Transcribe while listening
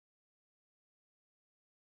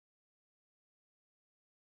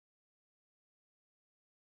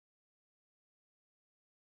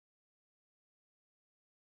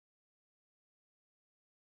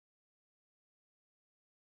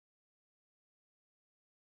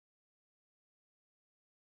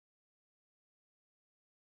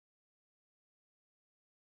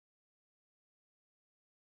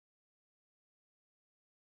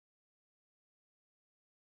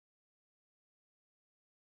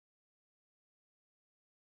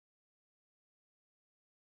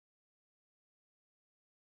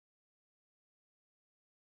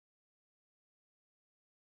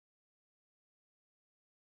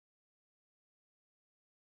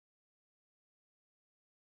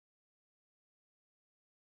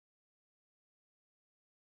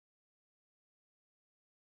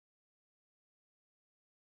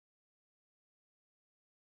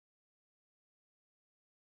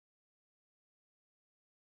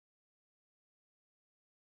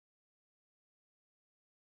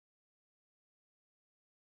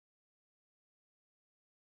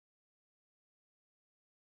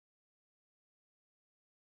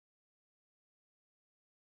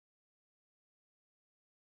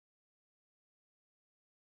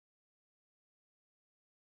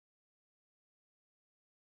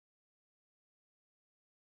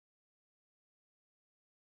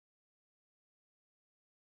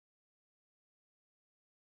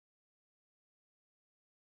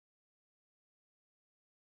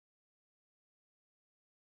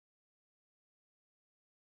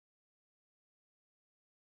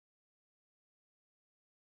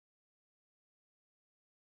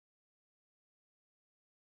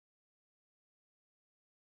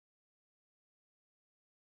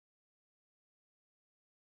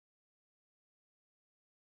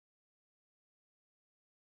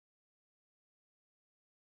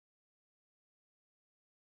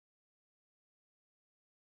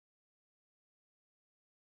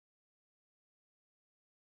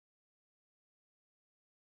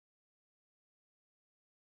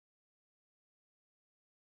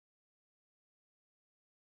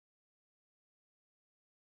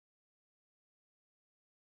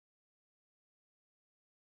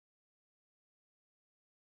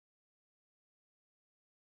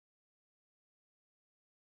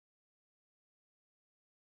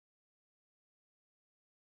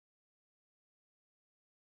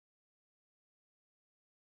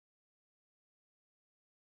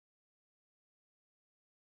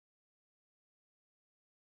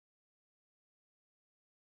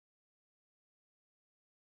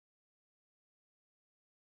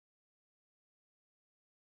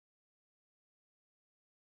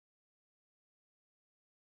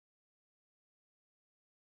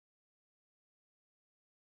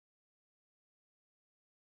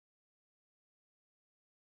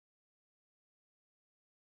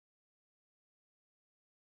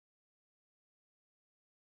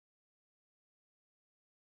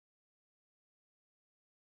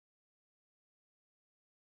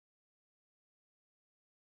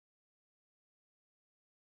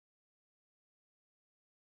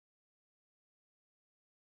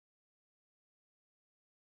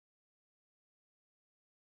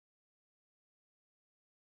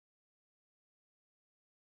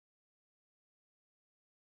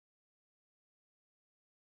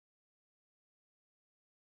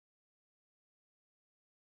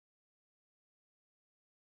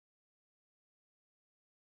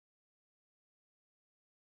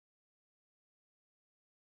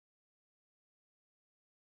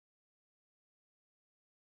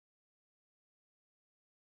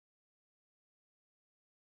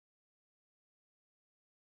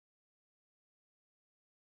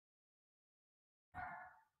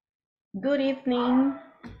Good evening.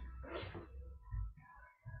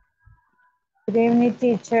 Good evening,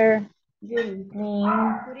 teacher. Good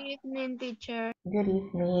evening. Good evening, teacher. Good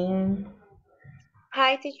evening.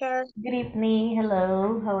 Hi, teacher. Good evening.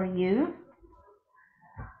 Hello. How are you?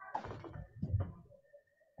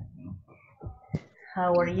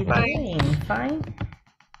 How are you Fine. doing? Fine?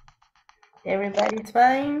 Everybody's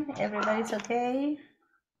fine? Everybody's okay?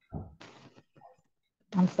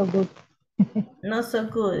 I'm so good. Not so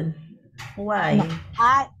good. No, Why?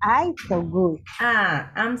 I so good.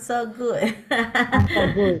 I'm so good. I'm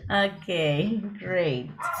so good. Okay,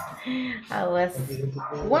 great. I was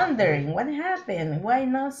wondering what happened. Why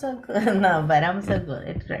not so good? No, but I'm so good.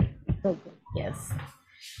 It's great. So good. Yes.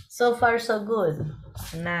 So far, so good.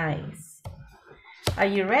 Nice. Are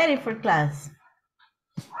you ready for class?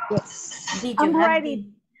 Yes. Did you I'm have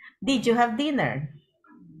ready. Did you have dinner?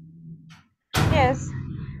 Yes.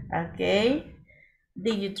 Okay.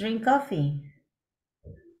 Did you drink coffee?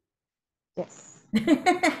 Yes.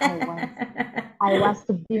 I was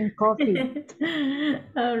to drink coffee.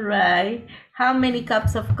 All right. How many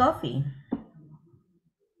cups of coffee?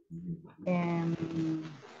 Um,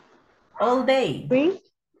 All day. three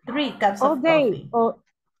 3 cups all of day. coffee. Oh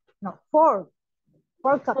no, four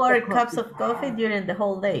cups of 4 cups coffee. of coffee during the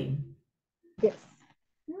whole day. Yes.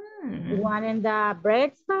 Hmm. One in the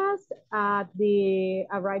breakfast at the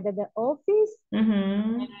arrived at the office.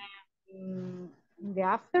 Mm-hmm. In the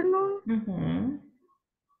afternoon. Mm-hmm.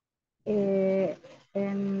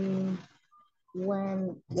 And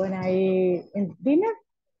when I in dinner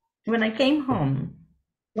When I came home.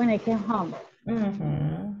 when I came home.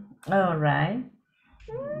 Mm-hmm. All right.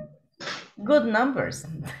 Good numbers.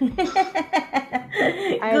 I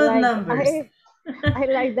Good like numbers. I I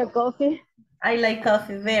like the coffee. I like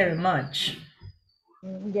coffee very much.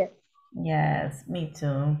 Yes. Yes, me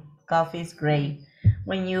too. Coffee is great.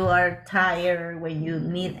 When you are tired, when you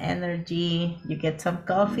need energy, you get some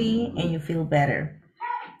coffee and you feel better.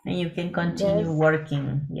 And you can continue Yes.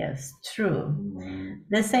 working. Yes, true.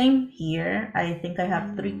 The same here. I think I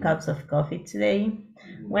have 3 cups of coffee today.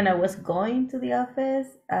 When I was going to the office,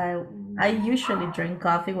 I usually drink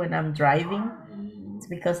coffee when I'm driving. It's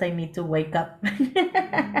because I need to wake up.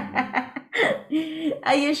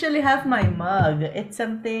 I usually have my mug. It's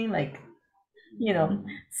something like,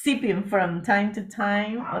 sipping from time to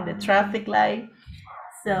time on the traffic light.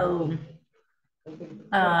 So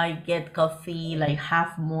I get coffee like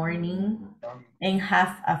half morning and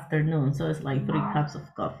half afternoon. So it's like 3 cups of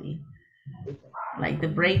coffee. Like the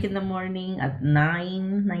break in the morning at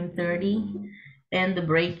 9:30, and the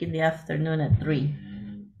break in the afternoon at 3.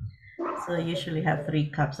 So I usually have 3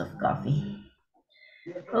 cups of coffee.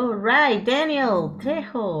 All right, Daniel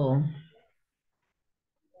Trejo.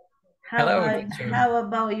 Hello, teacher. How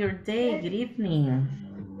about your day? Good evening.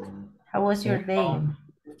 How was your day? Well,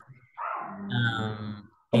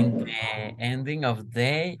 in the ending of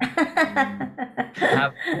day,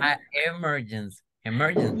 have an emergency,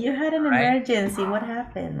 You had an right? emergency. What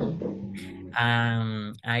happened?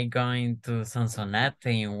 I going to Sonsonate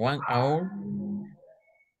in 1 hour.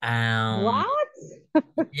 Um, What?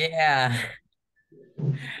 yeah.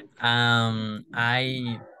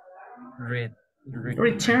 I re re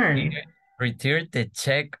Return. retired the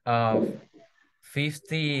check of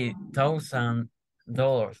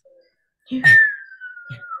 $50,000.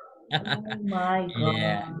 Oh my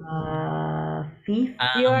Yeah. God. $50.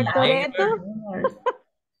 You are Later, Toretto?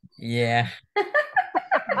 yeah.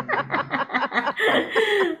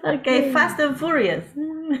 Okay, Fast and Furious.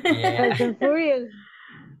 Yeah. Fast and Furious.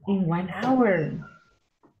 In 1 hour.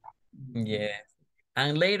 Yes.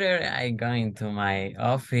 And later I go into my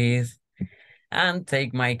office and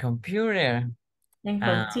take my computer. And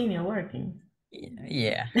Um, continue working.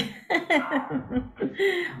 yeah.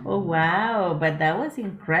 Oh, wow. But that was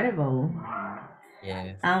incredible.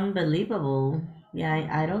 Yes. Unbelievable. Yeah,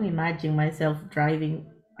 I don't imagine myself driving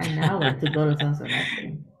an hour to go to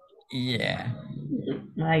Sonsonate. Yeah.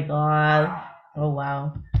 My God. Oh,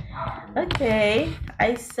 wow. Okay.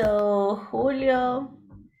 I saw Julio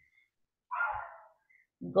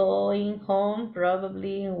going home,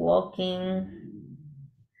 probably walking.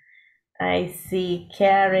 I see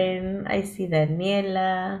Karen. I see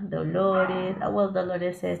Daniela, Dolores. Well,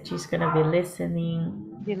 Dolores says she's going to be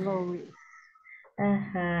listening. Dolores.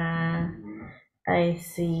 Uh-huh. I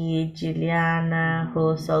see Juliana,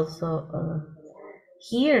 who's also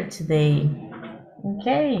here today.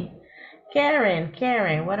 Okay. Karen,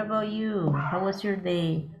 what about you? How was your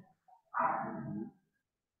day?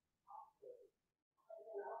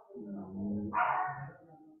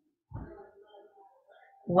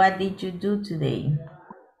 What did you do today?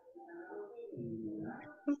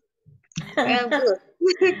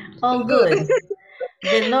 Good. All Good. good.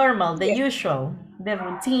 The normal, the Yes. usual, the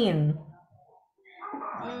routine.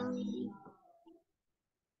 Mm,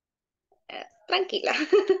 tranquila.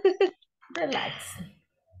 Relax.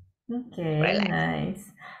 Okay, Relax.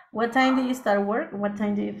 nice. What time do you start work? What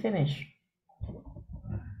time do you finish?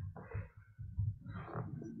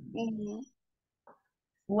 Mhm.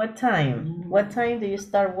 What time? What time do you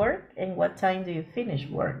start work and what time do you finish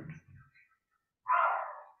work?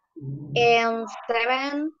 And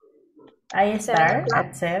 7, I 7 start o'clock.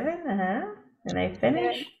 at 7, and I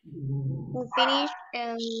finish We finish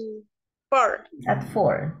and 4. at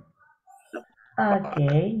 4.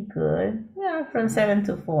 Okay, good. Yeah, from 7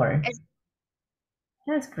 to 4. Yes.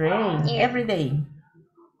 That's great. Yeah. Every day.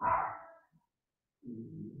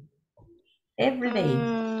 Every day.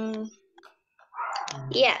 Mm,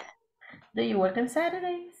 yeah. Do you work on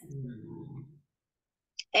Saturdays?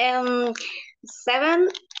 Um, 7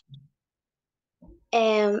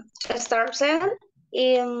 start 7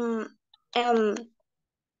 in um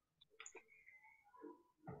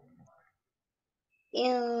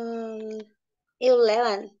in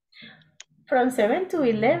 11. From 7 to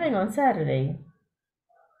 11 on Saturday.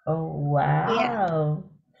 Oh, Yeah. wow.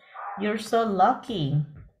 You're so lucky.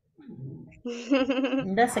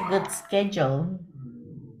 That's a good schedule.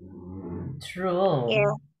 Yeah. True.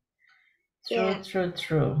 Yeah. True, true,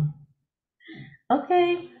 true.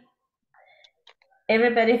 Okay.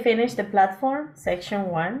 Everybody finished the platform, section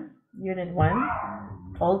 1, unit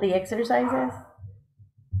 1, all the exercises?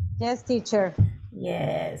 Yes, teacher.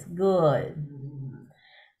 Yes, good.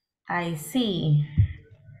 I see.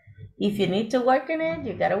 If you need to work on it,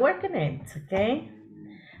 you gotta work on it, okay?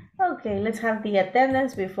 Okay, let's have the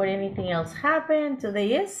attendance before anything else happens.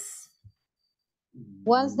 Today is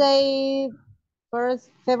Wednesday,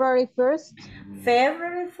 February 1st.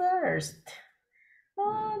 February 1st.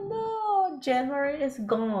 Oh no, January is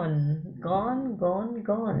gone. Gone, gone,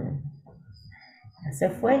 gone. Ya se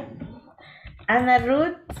fue. Ana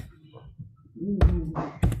Ruth,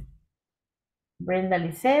 Brenda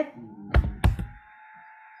Lisette,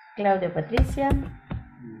 Claudia Patricia,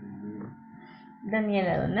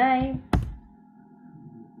 Daniela Donay,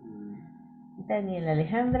 Daniel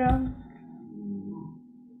Alejandro,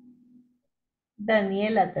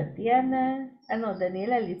 Daniela Tatiana. Ah, no,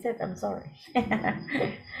 Daniela Lisette, I'm sorry.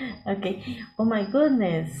 Okay. Oh my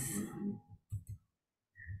goodness.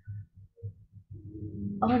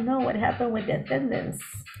 Oh no, what happened with the attendance?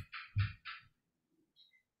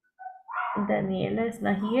 Daniela is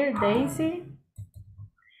not here. Daisy.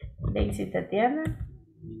 Daisy Tatiana.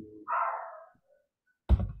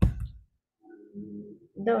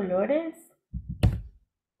 Dolores.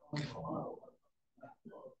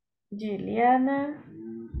 Juliana.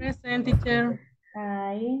 Present, teacher.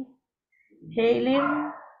 Hi.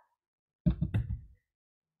 Haylin.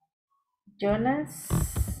 Jonas.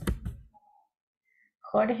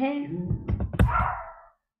 Jorge.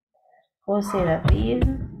 José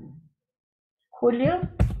David. Julio.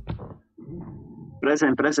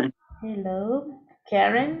 Present, present. Hello.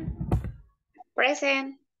 Karen.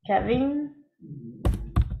 Present. Kevin.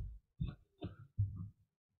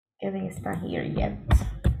 Kevin is not here yet.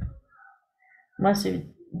 Must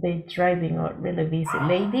be driving or really busy.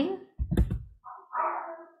 Lady.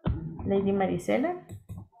 Lady Marisela.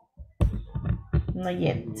 Not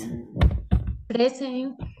yet.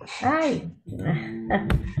 Present. Hi.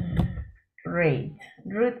 Great.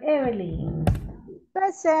 Ruth Evelyn.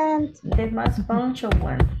 Present. The most punctual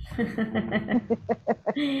one.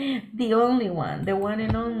 The only one. The one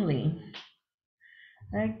and only.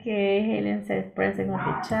 Okay, Helen says present on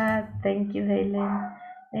the chat. Thank you, Helen.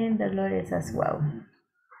 And Dolores as well.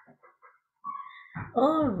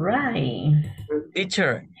 All right.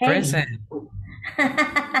 Teacher, Hey. present.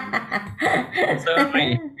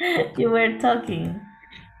 Sorry. You were talking.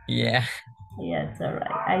 Yeah. Yeah, it's all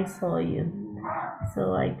right. I saw you.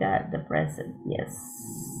 So I got the present. Yes.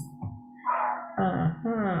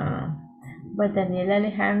 Uh-huh. But Daniel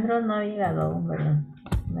Alejandro no ha llegado aún, ¿verdad?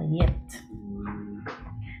 Not yet.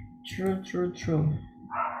 True, true, true.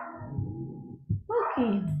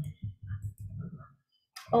 Okay.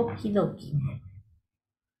 Okie dokie.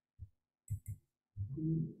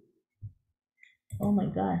 Oh my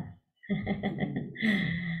God.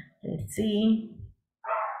 Let's see.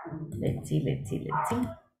 Let's see, let's see, let's see.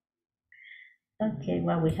 Okay,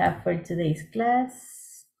 what we have for today's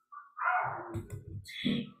class.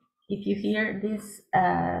 If you hear this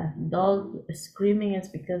dog screaming, it's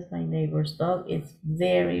because my neighbor's dog is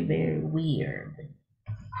very, very weird.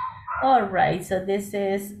 All right, so this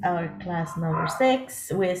is our class number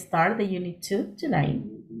 6. We start the unit 2 tonight.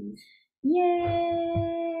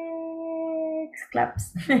 Yay!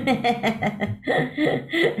 claps.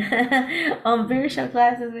 On virtual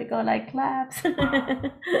classes, we go like claps.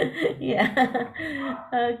 Yeah.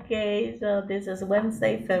 Okay, so this is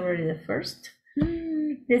Wednesday, February the 1st.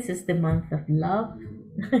 This is the month of love.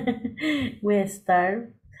 We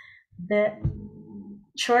start the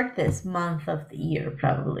shortest month of the year,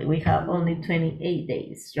 probably. We have only 28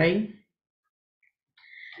 days, right?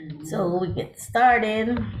 So we get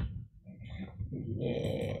started.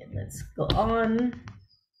 Yeah, let's go on.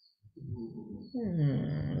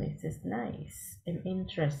 This is nice and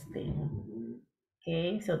interesting.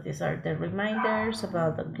 Okay, so these are the reminders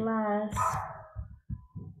about the class.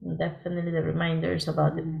 Definitely the reminders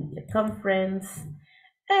about the conference.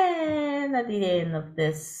 And at the end of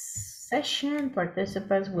this session,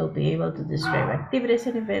 participants will be able to describe activities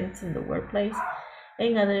and events in the workplace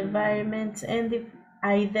and other environments and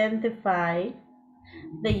identify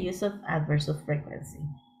the use of adverbs of frequency.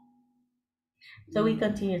 So we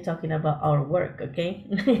continue talking about our work, okay?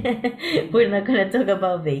 We're not going to talk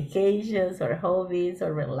about vacations or hobbies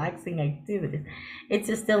or relaxing activities.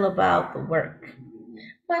 It's still about the work.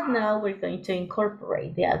 But now we're going to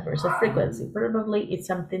incorporate the adverbs of frequency. Probably it's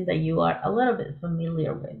something that you are a little bit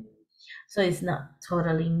familiar with. So it's not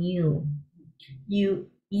totally new. You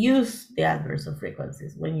use the adverbs of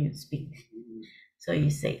frequencies when you speak. So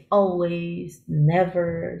you say always,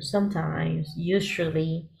 never, sometimes,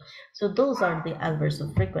 usually. So those are the adverbs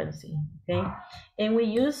of frequency, okay? And we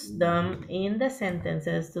use them in the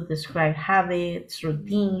sentences to describe habits,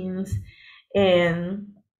 routines, and,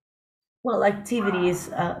 well, activities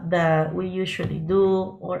that we usually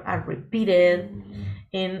do or are repeated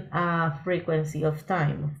in a frequency of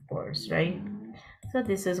time, of course, right? So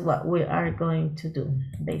this is what we are going to do,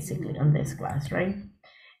 basically, on this class, right?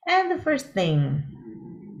 And the first thing,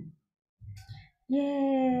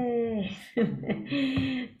 yay!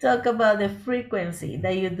 Talk about the frequency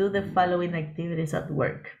that you do the following activities at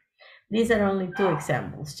work. These are only two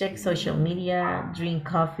examples. Check social media, drink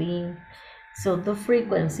coffee. So the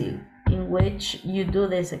frequency in which you do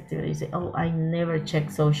this activity, say, oh, I never check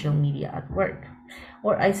social media at work.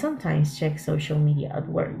 Or I sometimes check social media at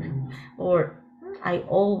work. Or I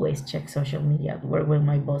always check social media at work when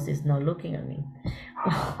my boss is not looking at me.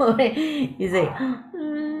 Or you say,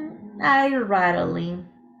 I rarely,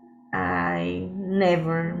 I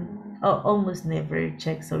never, or almost never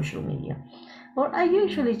check social media. Or I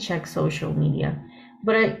usually check social media,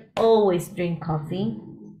 but I always drink coffee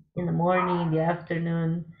in the morning, in the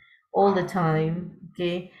afternoon, all the time.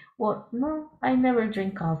 Okay. Well, no, I never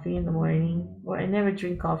drink coffee in the morning, or I never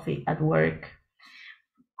drink coffee at work.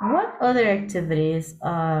 What other activities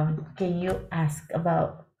can you ask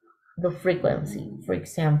about the frequency? For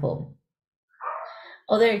example,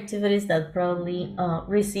 other activities that probably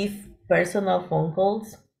receive personal phone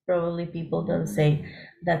calls. Probably people don't say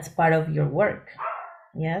that's part of your work.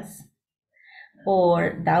 Yes.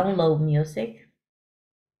 Or download music.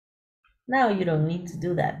 Now you don't need to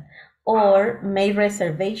do that. Or make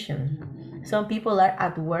reservation. Some people are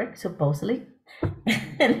at work, supposedly,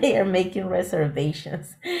 and they are making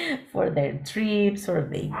reservations for their trips or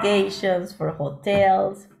vacations, for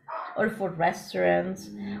hotels, or for restaurants,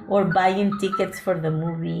 or buying tickets for the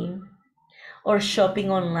movie, or shopping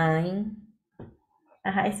online.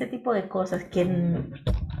 Ajá, ese tipo de cosas que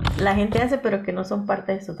la gente hace pero que no son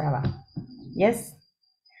parte de su trabajo. Yes.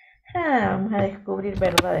 Vamos a descubrir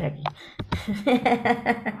verdades aquí.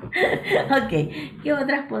 Ok, ¿qué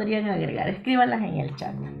otras podrían agregar? Escríbanlas en el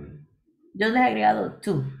chat. Yo les he agregado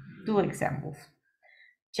two examples.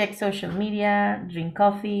 Check social media, drink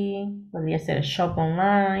coffee, podría ser shop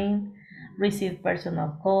online, receive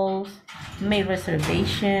personal calls, make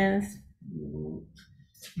reservations,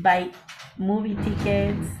 buy movie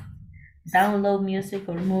tickets, download music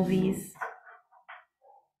or movies.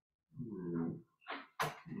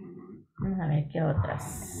 Vamos a ver qué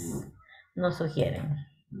otras nos sugieren.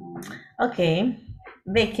 Okay,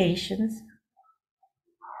 vacations.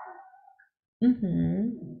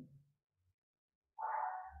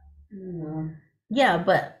 Yeah,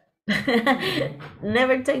 but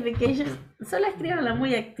never take vacations. Solo escríbanla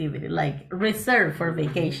muy activity, like reserve for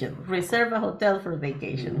vacation, reserve a hotel for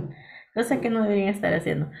vacation. Cosas que no deberían estar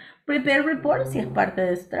haciendo. Prepare reports si es parte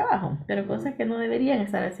de su trabajo, pero cosas que no deberían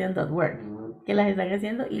estar haciendo at work, que las están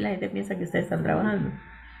haciendo y la gente piensa que ustedes están trabajando.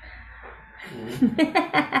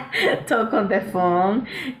 Talk on the phone,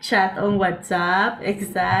 chat on WhatsApp,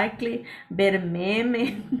 exactly, ver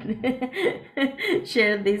memes,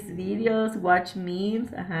 share these videos, watch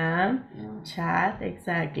memes, chat,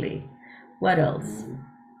 exactly. What else?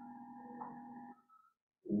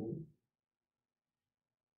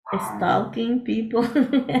 Stalking people,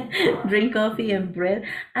 drink coffee and bread.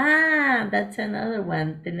 Ah, that's another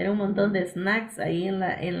one. Tener un montón de snacks ahí en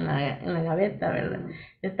la gaveta, ¿verdad?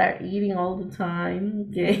 Start eating all the time.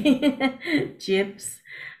 Okay. Chips.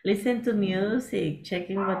 Listen to music.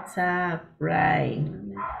 Checking WhatsApp. Right.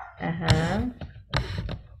 Ajá.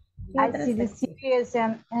 ¿Qué I otras see the actividades? series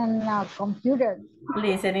and computer.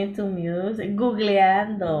 Listening to music,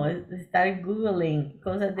 googleando, start googling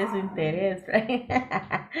cosas de su interés, right?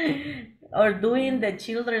 Or doing the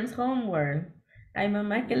children's homework. Hay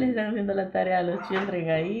mamás que les están haciendo la tarea a los children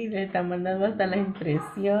ahí, les están mandando hasta las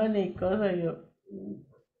impresiones y cosas. Yo,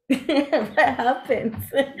 what happens?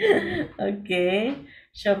 Okay,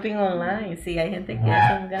 shopping online. Sí, hay gente que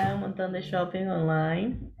hace un gran montón de shopping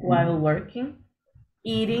online while working.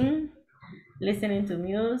 Eating, listening to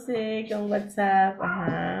music on WhatsApp,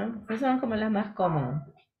 ajá. Esas son como las más comunes.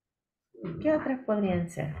 ¿Qué otras podrían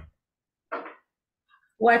ser?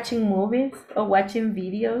 Watching movies or watching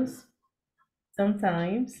videos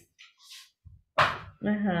sometimes.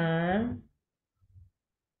 Ajá.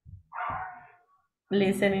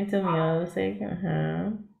 Listening to music,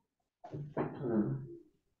 ajá.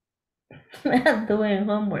 Doing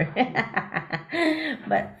homework.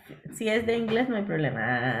 But si es de inglés no hay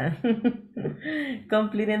problema.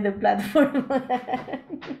 Completing the platform.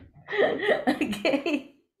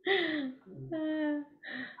 Okay.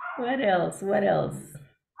 What else? What else?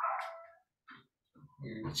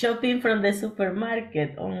 Shopping from the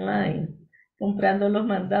supermarket online. Comprando los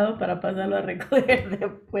mandados para pasarlo a recoger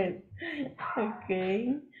después.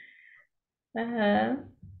 Okay. Ajá.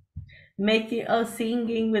 Making or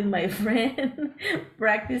singing with my friend.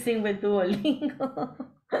 Practicing with Duolingo.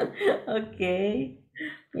 Okay.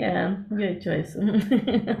 Yeah, good choice.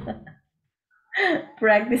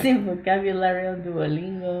 Practicing vocabulary on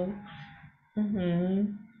Duolingo.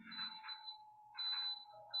 Ujú.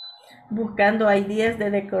 Buscando ideas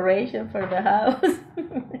de decoration for the house.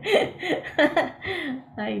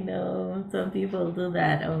 I know some people do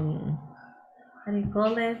that on, how do you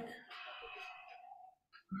call it?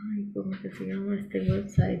 Ay, ¿cómo que se llama este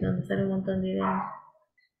website donde sale un montón de ideas?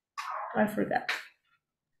 I forgot.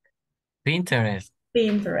 Pinterest.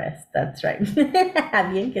 Pinterest, that's right.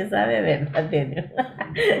 Bien que sabe ver, Daniel.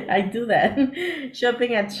 I do that.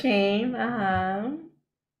 Shopping at Shame,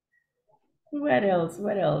 What else?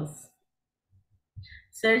 What else?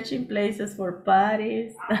 Searching places for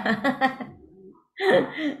parties.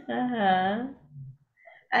 Ajá.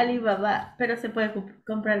 Alibaba, pero se puede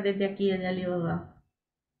comprar desde aquí, desde Alibaba.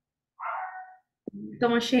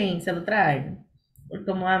 Como Shane, se lo traen. O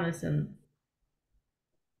como Amazon.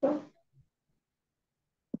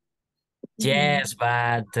 Yes,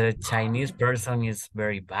 but the Chinese person is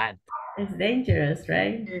very bad. It's dangerous,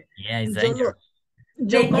 right? Yeah, it's Yo, dangerous.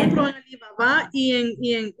 yo They compro get en Alibaba y en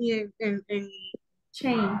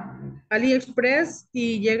Shane. AliExpress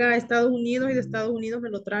y llega a Estados Unidos y de Estados Unidos me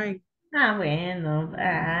lo traen. Ah, bueno.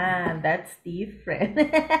 Ah, that's different.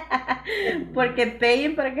 Porque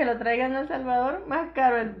paguen para que lo traigan a El Salvador, más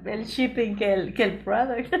caro el shipping que el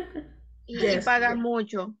product. Y Yes, paga yes.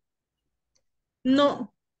 mucho.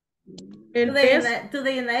 No, To el the, peso, to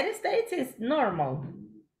the United States is normal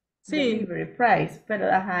sí. delivery price, pero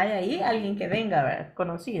ajá, hay ahí alguien que venga, ¿verdad?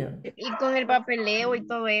 Conocido. Y con el papeleo y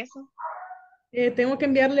todo eso. Tengo que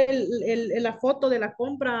enviarle la foto de la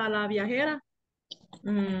compra a la viajera.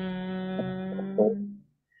 Mm,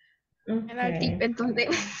 Era el tip, okay. entonces.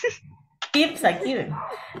 Tips aquí, ven.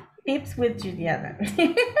 Tips with Juliana.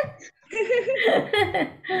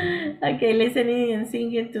 Okay, listening and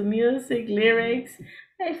singing to music, lyrics.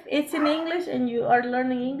 If it's in English and you are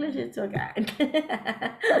learning English, it's okay.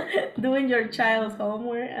 Doing your child's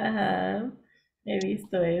homework. Ajá. He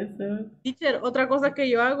visto eso. Teacher, otra cosa que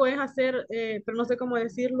yo hago es hacer, pero no sé cómo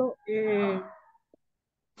decirlo,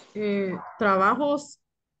 trabajos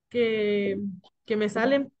que, que me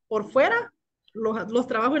salen por fuera, los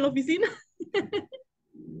trabajos en la oficina.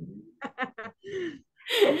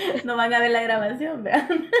 No van a ver la grabación,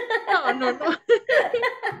 vean. No, no, no.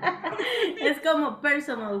 Es como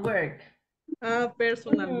personal work.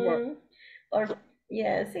 Personal work. Mhm. Or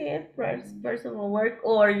yeah, sí, personal work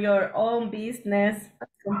or your own business,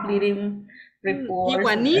 completing reports.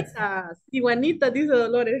 Iguanitas, dice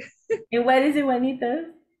Dolores. And what is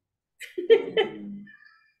Juanita?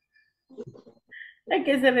 ¿A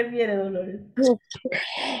qué se refiere, Dolores?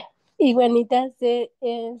 Iguanitas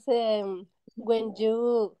is when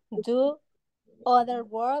you do other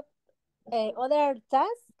work, other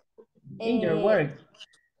task, In your work.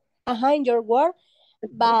 in your work,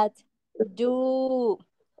 but you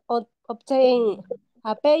obtain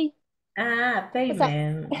a pay. Ah,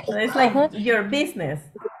 payment. So it's like your business.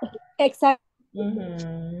 Exacto.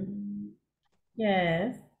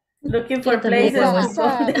 Yes. Looking Yo for también places hago to eso.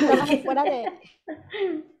 spend the Trabajo weekend. fuera de...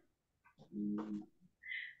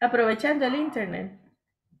 Aprovechando el internet.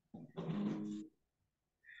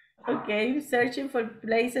 Ok, searching for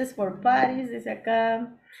places for parties, dice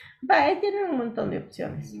acá. Ahí tienen un montón de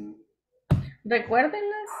opciones.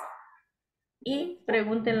 Recuérdenlas y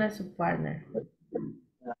pregúntenle a su partner.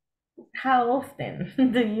 How often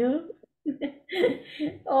do you?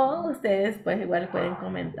 O ustedes pues igual pueden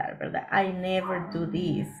comentar, ¿verdad? I never do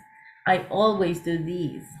this. I always do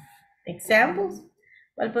this. Examples.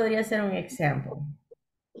 ¿Cuál podría ser un ejemplo?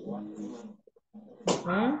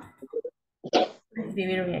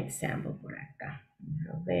 Escribir un ejemplo por acá.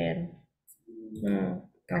 A ver.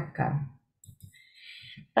 Acá.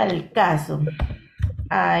 Para el caso.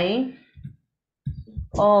 I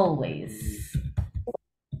always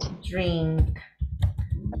drink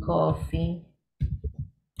coffee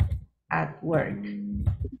at work.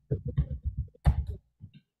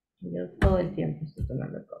 Yo todo el tiempo estoy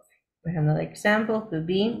tomando coffee. Pues another example could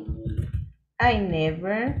be I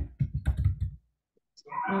never.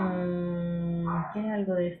 ¿Qué es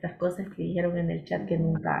algo de estas cosas que dijeron en el chat que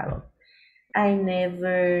nunca hago? I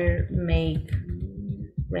never make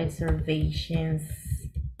reservations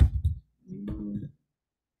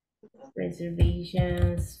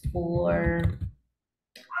for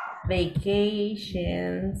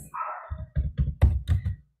vacations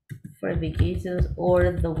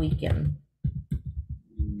or the weekend.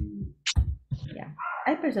 Yeah.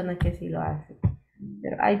 Hay personas que sí lo hacen,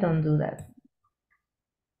 pero I don't do that.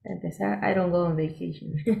 Para empezar, I don't go on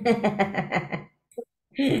vacation.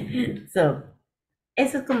 So,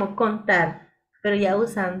 eso es como contar, pero ya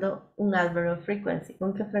usando un adverb of frequency.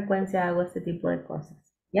 ¿Con qué frecuencia hago este tipo de cosas?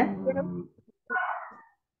 ¿Ya?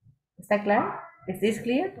 ¿Está claro? ¿Is this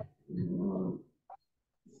clear?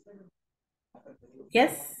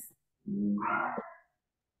 Yes?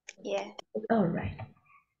 Yeah. All right.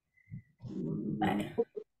 Vale.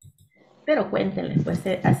 Pero cuéntenles, pues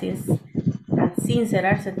así es, a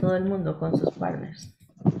sincerarse todo el mundo con sus partners.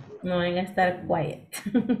 No van a estar quiet.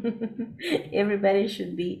 Everybody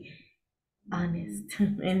should be honest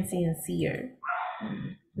and sincere.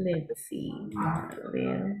 Let's see. A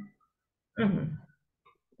ver.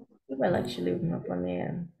 Well, actually, vamos a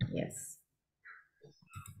poner, yes.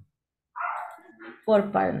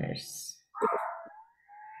 For partners.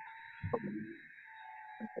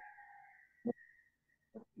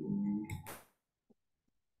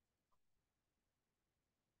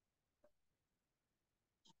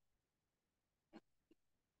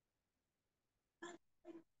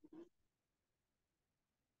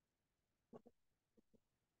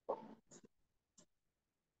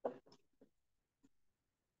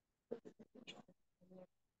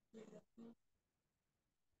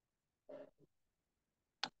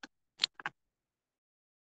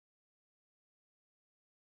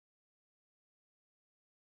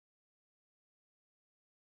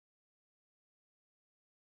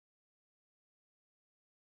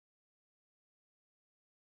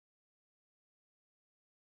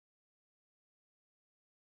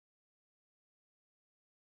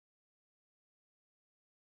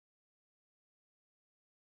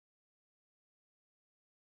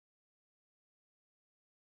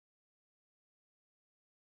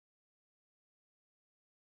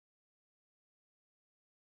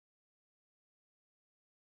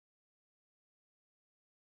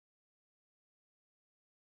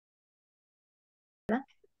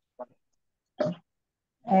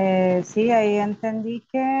 Sí, ahí entendí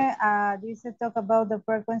que dice talk about the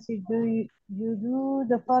frequency. You do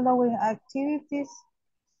the following activities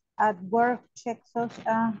at work, check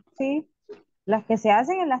social, sí, las que se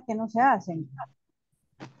hacen y las que no se hacen.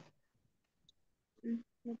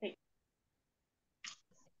 Okay.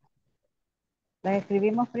 Las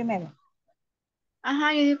escribimos primero.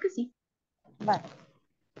 Ajá, yo digo que sí. Vale.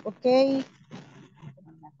 Ok.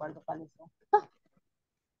 No me acuerdo cuáles son.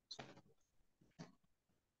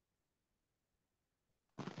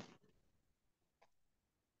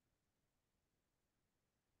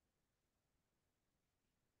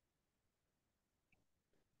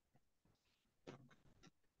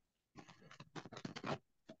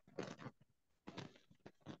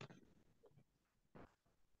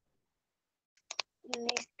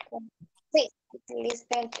 Listen, sí,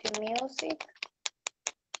 listen to music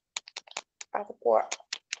at work.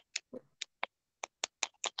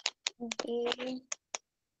 Y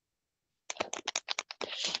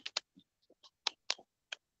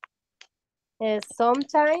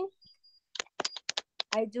Sometimes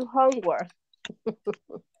I do homework.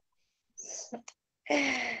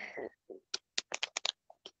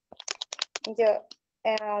 Yo,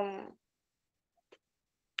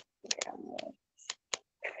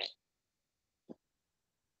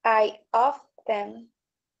 I often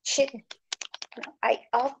check, I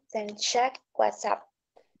often check WhatsApp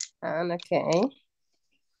Okay.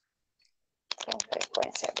 con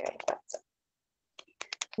frecuencia de WhatsApp.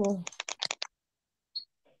 Mm.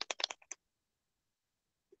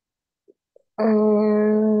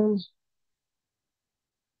 Um,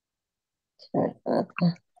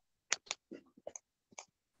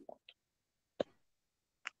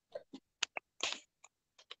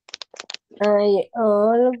 I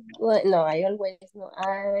always, no, I always, no,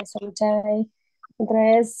 I sometimes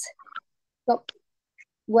dress, no,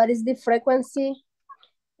 what is the frequency?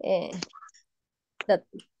 That,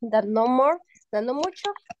 that no more, that no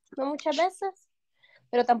mucho, no muchas veces,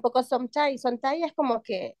 pero tampoco sometimes, sometimes es como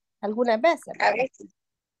que algunas veces, A ¿verdad? veces.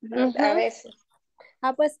 A veces.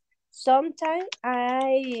 Ah, pues, sometimes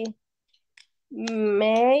I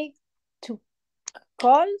make two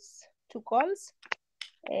calls,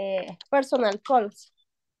 personal calls.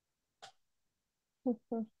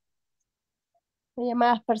 Ujú.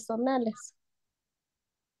 Llamadas personales.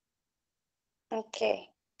 Ok.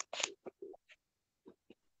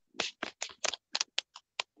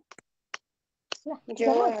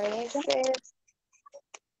 Yo a veces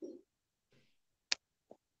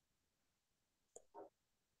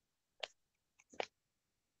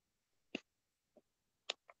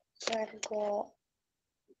salgo,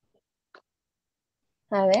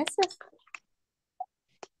 A veces.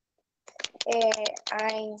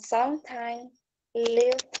 I sometimes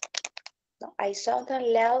leave, no, I sometimes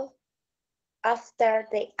leave after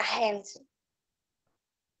the agency.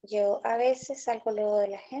 Yo a veces salgo luego de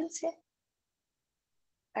la agencia.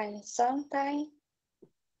 And sometimes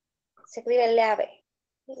se escribe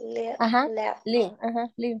leave. Ajá. Leave. Leave. Ajá.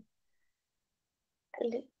 Leave.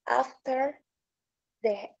 After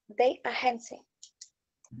the agency.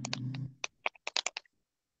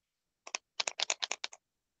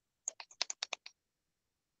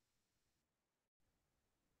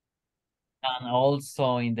 And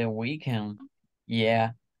also in the weekend.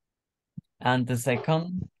 Yeah. And the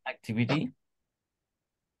second activity,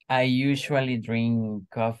 I usually drink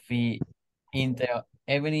coffee in the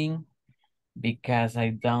evening because I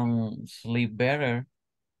don't sleep better,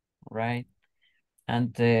 right?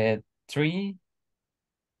 And the three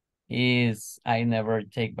is I never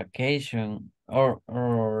take vacation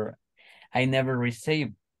or I never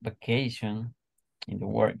receive vacation in the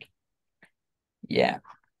work. Yeah,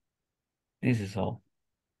 this is all.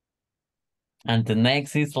 And the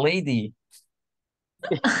next is lady.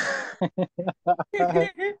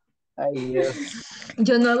 Ay, Dios.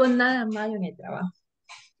 Yo no hago nada malo en el trabajo.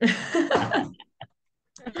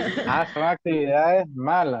 Ah, son actividades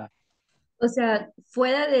malas. O sea,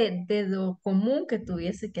 fuera de lo común que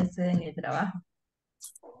tuviese que hacer en el trabajo.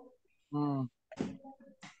 Mm,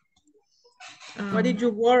 What did you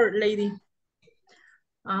work, lady?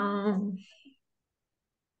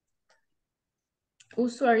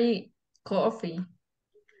 Usually coffee.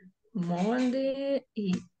 Monday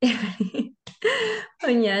y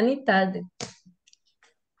mañana y tarde.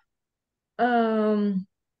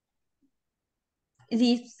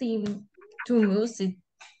 Listening to music.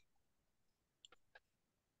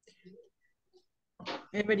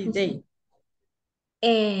 Every day.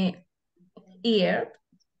 Ear,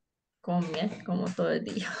 comer como todo el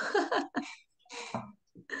día.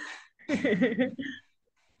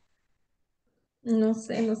 No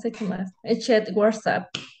sé qué más. Chat WhatsApp.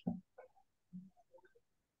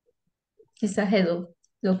 Quizás es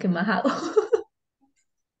lo que más hago.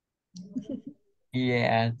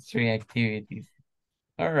 Yeah, three activities.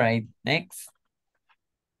 All right, next.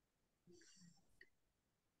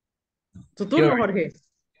 Tu turno, Your, Jorge.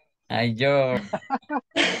 your.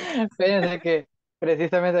 Fíjense que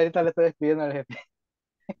precisamente ahorita le estoy escribiendo al jefe.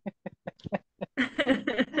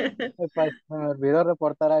 Me olvidó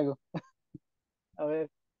reportar algo. A ver,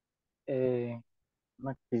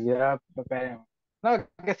 una actividad tocaremos. No,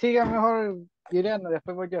 que siga mejor Juliano,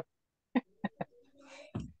 después voy yo.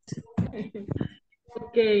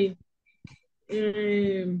 Okay.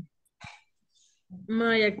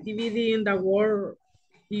 My activity in the work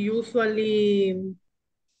usually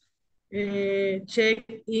check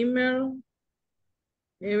email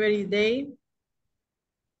every day.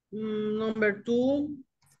 Number two,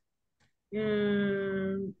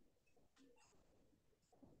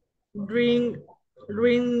 drink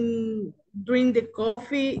drink the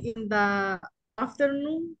coffee in the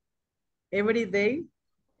afternoon every day.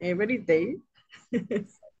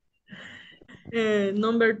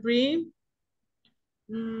 Number three,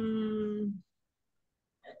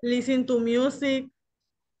 listen to music,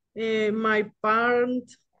 my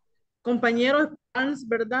parents, compañeros, parents,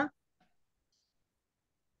 ¿verdad?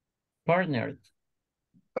 Partners.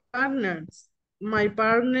 Partners. My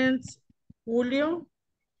partners, Julio.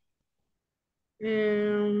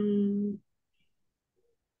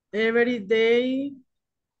 Every day.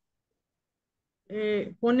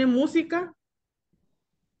 Pone música.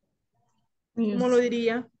 ¿Cómo lo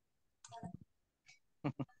diría?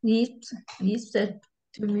 Listen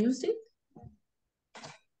to music.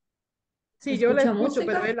 Sí, yo la ¿Escucha escucho,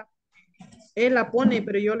 música? pero él la pone,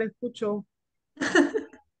 pero yo la escucho.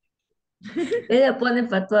 Ella pone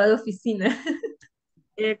para toda la oficina.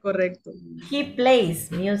 Correcto. He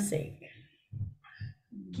plays music.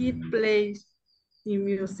 Kid plays the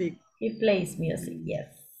music. He plays music,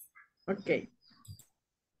 yes. Ok.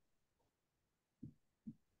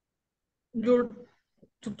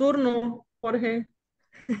 Tu turno, Jorge.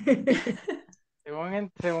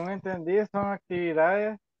 Según entendí, son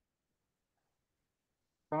actividades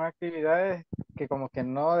que como que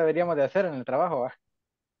no deberíamos de hacer en el trabajo, ¿va?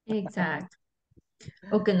 Exacto.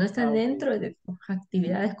 O que no están Ah, ok. dentro de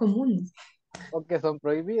actividades comunes. O que son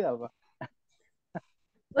prohibidas, ¿va?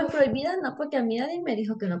 Pues prohibida no, porque a mí nadie me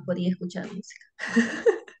dijo que no podía escuchar música.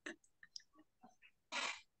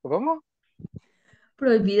 ¿Cómo?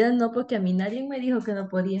 Prohibida no, porque a mí nadie me dijo que no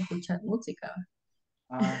podía escuchar música.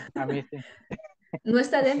 Ah, a mí sí. No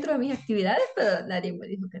está dentro de mis actividades, pero nadie me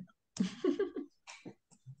dijo que no.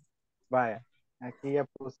 Vaya, aquí ya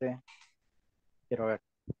puse, quiero ver,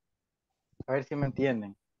 a ver si me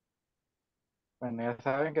entienden. Bueno, ya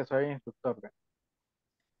saben que soy instructor, ¿verdad?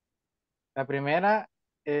 La primera,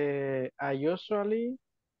 I usually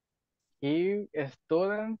give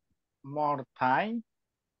students more time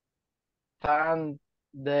than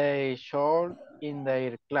they should in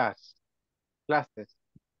their classes.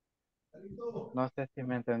 No sé si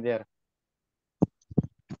me entendieron.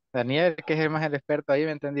 Daniel, que es el experto ahí,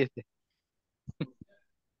 ¿me entendiste?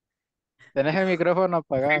 Tenés el micrófono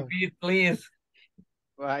apagado. Repeat, please.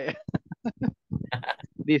 Vaya.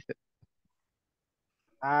 Dice,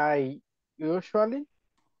 I usually,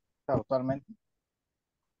 o sea, usualmente,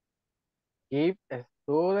 give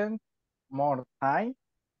students more time.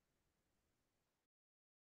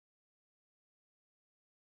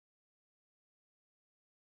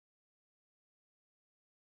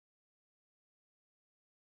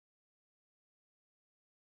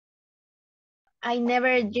 I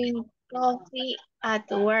never drink coffee at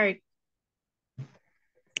work.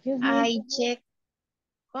 Excuse me. I check.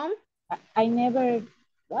 Come? I never,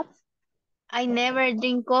 what? I never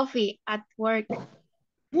drink coffee at work.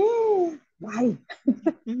 Why?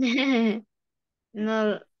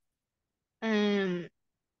 No,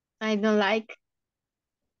 I don't like.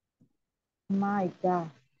 My God.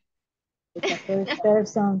 It's a first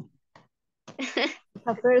person. It's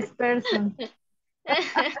a first person.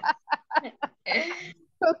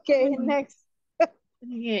 Okay, next.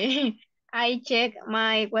 Okay. I check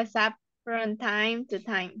my WhatsApp from time to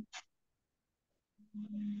time.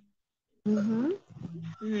 Mhm.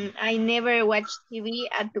 I never watch TV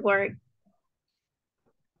at work.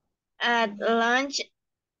 At lunch,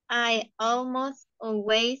 I almost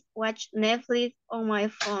always watch Netflix on my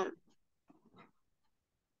phone.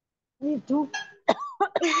 Me too.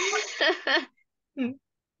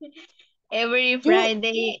 Every You.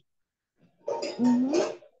 Friday,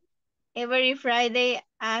 Mhm. every Friday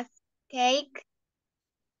as cake,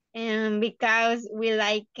 and because we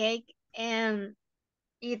like cake and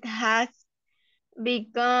it has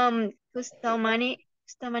become customary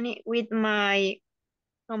with my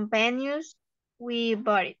companions, we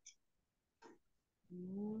bought it.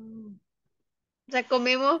 O sea,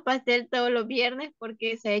 comemos pastel todos los viernes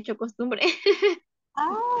porque se ha hecho costumbre.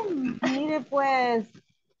 Ah, mire pues,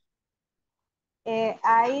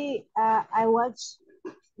 I watch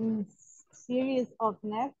series of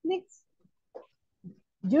Netflix.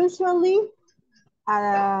 Usually,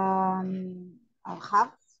 half,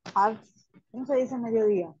 ¿cómo se dice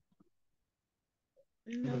mediodía?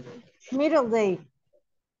 No, Middle day.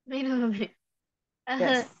 pero,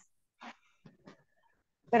 Yes.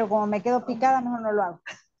 Pero como me quedo picada, mejor no lo hago.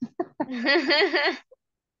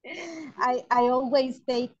 I always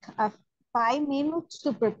take 5 minutes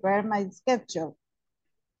to prepare my schedule.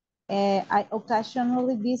 I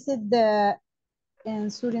occasionally visit the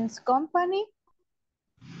insurance company.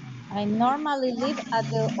 I normally leave at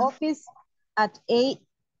the office at 8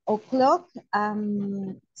 o'clock.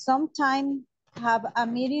 Sometimes have a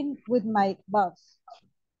meeting with my boss.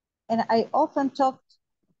 And I often talk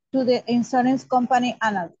to the insurance company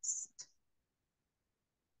analyst.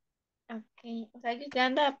 Ok, o sea que usted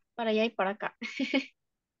anda para allá y para acá.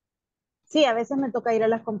 Sí, a veces me toca ir a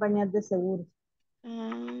las compañías de seguros.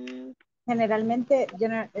 Generalmente,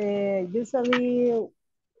 usually,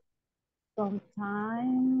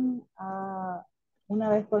 sometime, una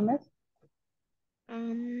vez por mes.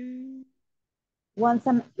 Once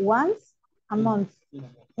a month.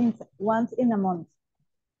 Once in a month.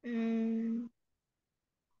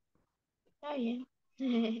 Está bien.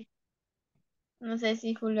 No sé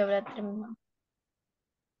si Julio habrá terminado.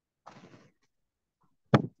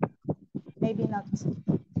 Maybe not.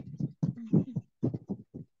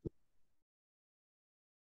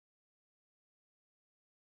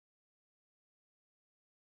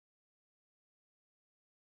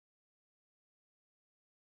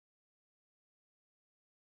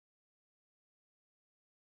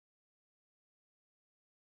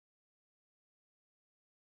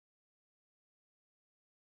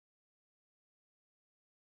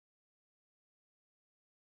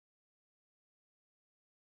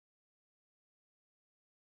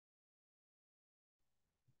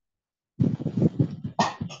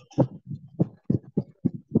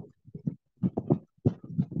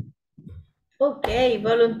 Okay,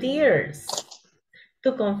 volunteers.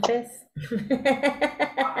 To confess.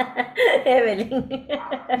 Evelyn.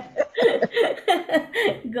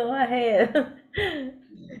 Go ahead.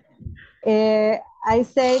 I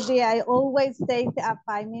say that I always take a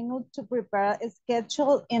 5 minutes to prepare a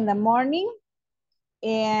schedule in the morning,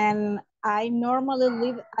 and I normally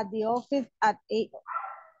leave at the office at 8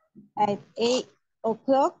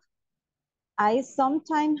 o'clock. I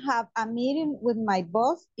sometimes have a meeting with my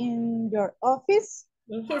boss in your office.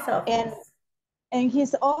 In his office. In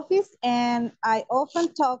his office, and I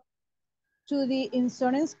often talk to the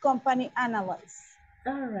insurance company analyst.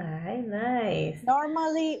 All right, nice.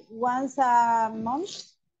 Normally once a month.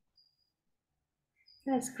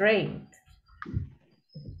 That's great.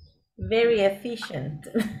 Very efficient.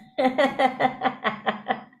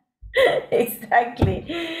 Exactly.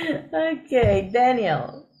 Okay,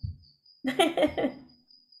 Daniel.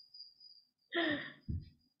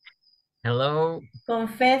 Hello.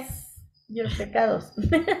 Confess your pecados.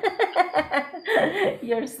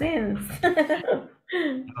 Your sins.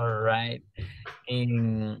 All right.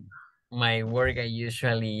 In my work, I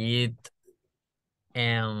usually eat,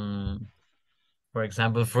 for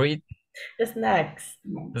example, fruit. Snacks.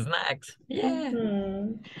 Snacks. Yeah.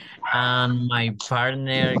 Mhm. And my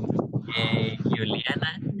partner,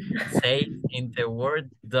 Juliana, says in the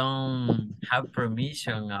word don't have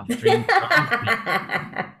permission of drink coffee.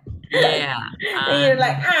 Yeah. And you're And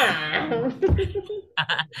like, ah.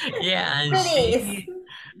 yeah, and Please. she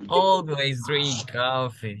always drink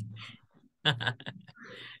coffee.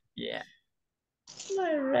 Yeah.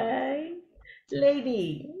 All right.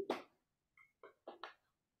 Lady.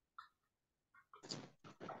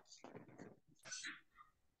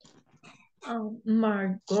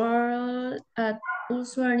 Margot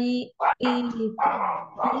usually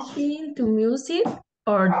listening to music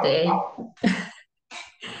or they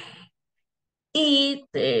eat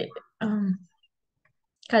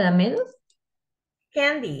caramelos.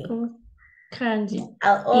 Candy. Candy.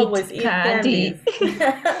 I'll always eat candy.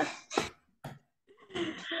 candies.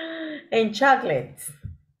 And chocolates.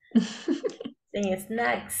 And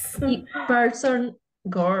snacks. Person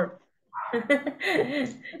girl.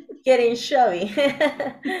 Getting shabby.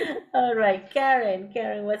 All right, Karen.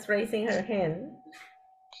 Karen was raising her hand.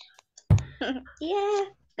 Yeah.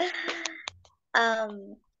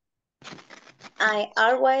 I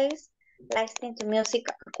always listen to music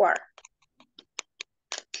at work.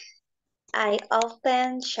 I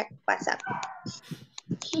often check WhatsApp.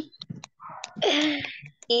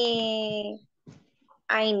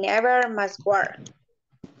 I never must work.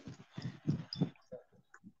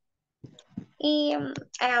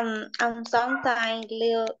 Sometimes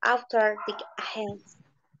little after the hands.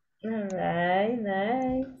 All right,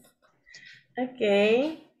 nice.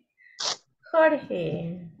 Okay.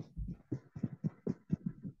 Jorge.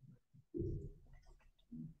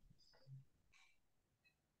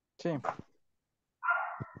 Sí.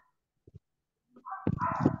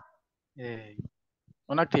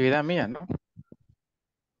 Una actividad mía, ¿no?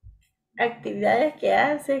 Actividades que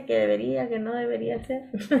hace, que debería, que no debería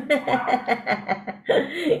hacer.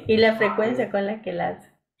 Y la frecuencia con la que la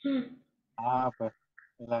hace. Pues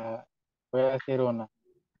voy a decir una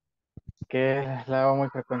que la hago muy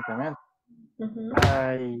frecuentemente.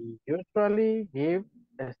 I usually give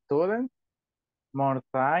students more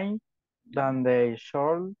time than they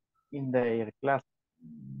should in their class.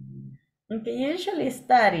 Okay, you usually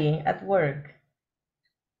study at work.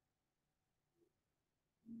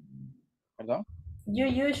 ¿Perdón? You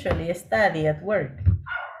usually study at work.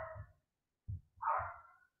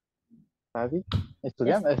 Study,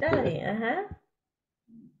 estudiando, Study,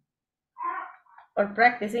 or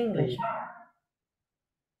practice English.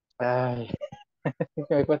 Ay,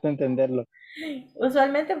 que me cuesta entenderlo.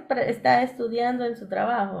 Usualmente está estudiando en su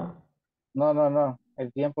trabajo. No,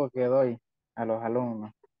 el tiempo que doy a los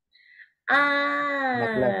alumnos,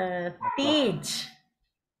 la clase, la clase. Teach.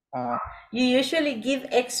 Ah, You usually give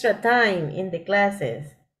extra time in the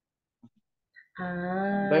classes.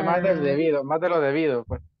 doy más del debido, más de lo debido,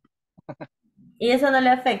 pues. Y eso no le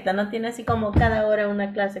afecta, no tiene así como cada hora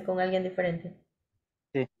una clase con alguien diferente.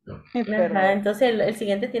 Sí, Ajá, entonces el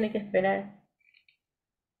siguiente tiene que esperar.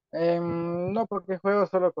 no, porque juego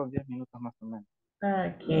solo con 10 minutos más o menos.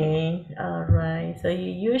 Okay, all right. So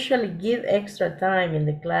you usually give extra time in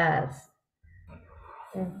the class.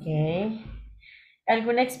 Okay.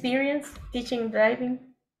 ¿Alguna experience teaching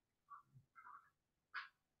driving?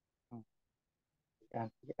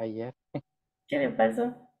 Ayer. ¿Qué le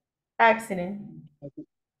pasó? Accident.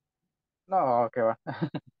 No, qué va.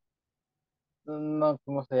 No,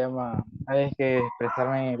 ¿cómo se llama? Hay que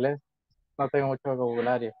expresarme en inglés. No tengo mucho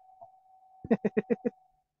vocabulario. No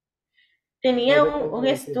 ¿Tenía sé un cómo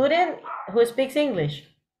decir. student who speaks English?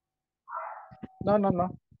 No.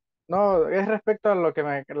 No, es respecto a lo que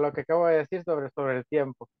acabo de decir sobre el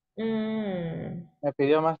tiempo. Mm, Me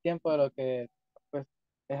pidió más tiempo de lo que pues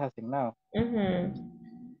es asignado. ujú.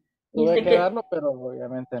 Y Tuve usted que que darlo, pero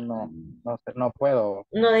obviamente no puedo.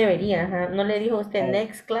 no debería, ajá. No le dijo a usted Eh,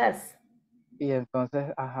 next class. y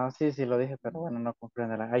entonces, sí lo dije, pero bueno, no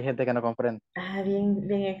comprende. Hay gente que no comprende. Bien,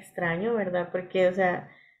 bien extraño, ¿verdad? Porque, o sea,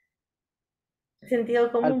 sentido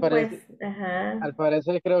Al común, pues, parecer, ajá. al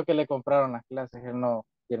parecer creo que le compraron las clases, él no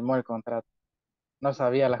firmó el contrato, no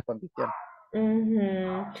sabía las condiciones.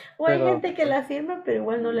 Ujú. O hay Pero gente que la firma, pero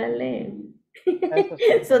igual no la lee. eso sí,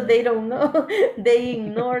 So they don't know, they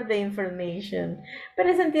ignore the information. Pero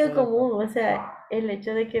es sentido puede pasar. común, o sea, el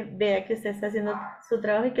hecho de que vea que usted está haciendo su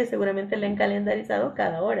trabajo y que seguramente le han calendarizado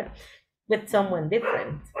cada hora with someone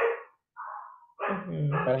different. Ujú.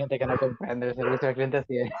 Para gente que no comprende el servicio al cliente,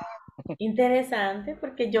 así es. Interesante,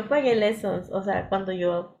 porque yo pagué lessons, o sea, cuando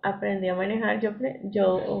yo aprendí a manejar,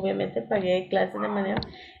 yo obviamente pagué clases de manejo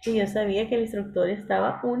y yo sabía que el instructor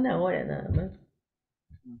estaba una hora nada más.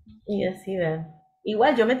 Y así, vean.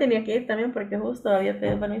 Igual yo me tenía que ir también porque justo había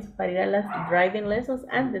pedido permiso para ir a las driving lessons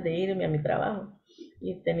antes de irme a mi trabajo.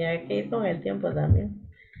 Y tenía que ir con el tiempo también.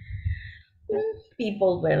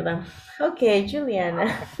 People, ¿verdad? Ok, Juliana.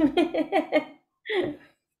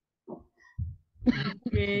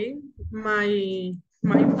 Okay.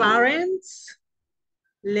 My parents,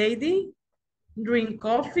 lady, drink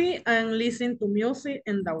coffee and listen to music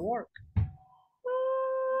in the work.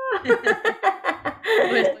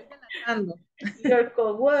 Lo estoy delatando. Your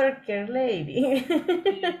coworker, lady.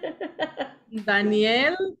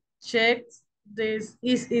 Daniel checks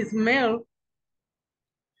his mail.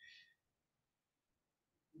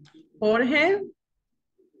 Jorge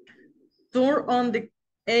turn on the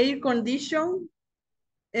air condition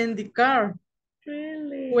in the car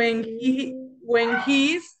Really? when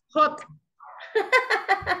he is hot.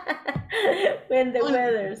 When the Only.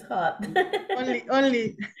 weather's hot.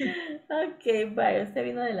 Only. Ok, vaya, usted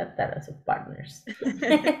vino a delatar a sus partners.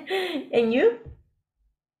 And you?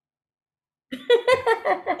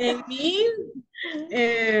 And me,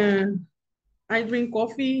 I drink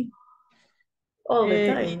coffee All the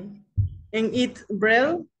uh, time. and eat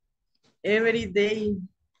bread every day.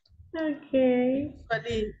 Okay.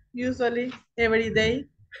 Usually every day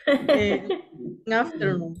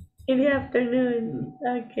afternoon. In the afternoon.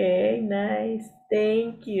 Okay, nice.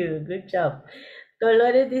 Thank you. Good job.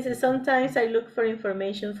 Dolores dice, sometimes I look for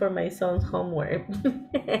information for my son's homework.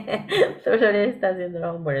 Dolores está haciendo el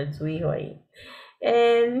homework de su hijo ahí.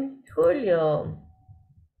 And Julio.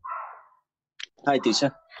 Hi,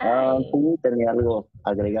 teacher. Hi. Sí, tenía algo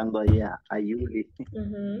agregando ahí a Yuli.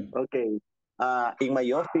 Mhm. Okay. In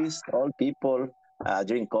my office, all people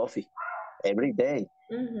drink coffee every day.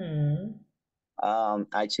 Mhm.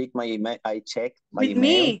 I check my email. I check my With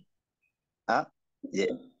email. me,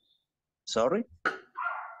 Yeah. Sorry.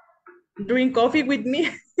 drink coffee with me.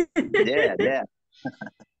 Yeah.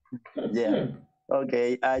 Yeah.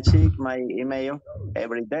 Okay. I check my email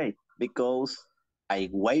every day because I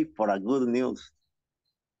wait for a good news.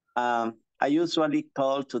 I usually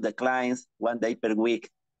call to the clients 1 day per week.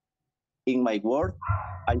 In my work,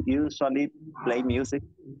 I usually play music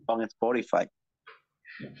on Spotify.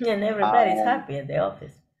 And everybody's happy at the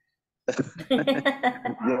office.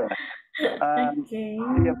 Yeah. Okay.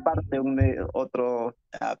 Y aparte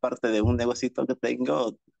de un negocito que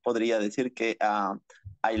tengo, podría decir que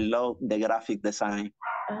I love the graphic design.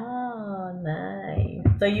 Oh, nice.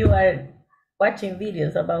 So you are watching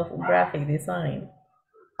videos about graphic design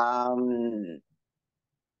Um,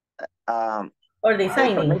 um, or sí,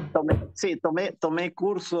 designing? tomé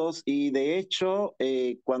cursos y de hecho,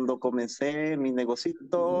 cuando comencé mi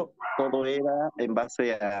negocito, todo era en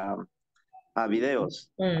base a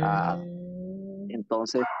videos.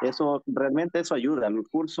 Entonces, realmente eso ayuda. El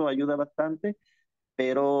curso ayuda bastante,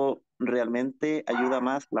 pero realmente ayuda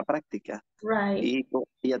más la práctica. Right.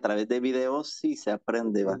 Y a través de videos sí se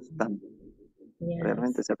aprende bastante. Yes.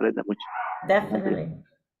 Realmente se aprende mucho. Definitely.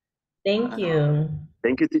 Thank you.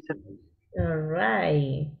 Thank you, teacher. All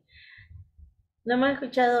right. No hemos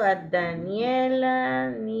escuchado a Daniela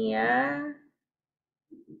ni a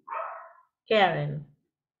Karen.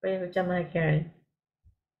 Voy a escuchar más a Karen.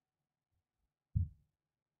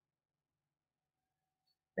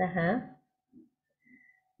 Ajá.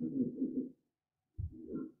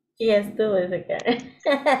 Y ya estuvo ese Karen.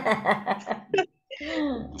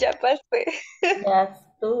 Ya pasé. Ya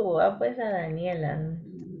estuvo. Ah, pues a Daniela.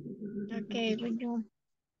 Okay, we go.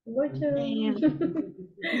 My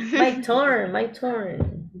turn, my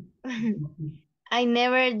turn. I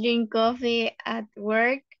never drink coffee at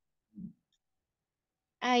work.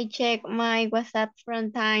 I check my WhatsApp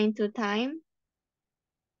from time to time.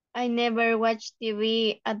 I never watch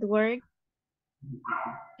TV at work.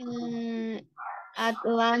 At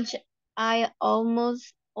lunch, I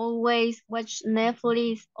almost always watch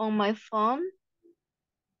Netflix on my phone.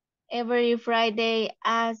 Every Friday,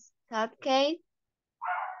 as cupcake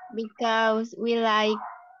because we like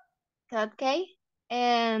cupcake,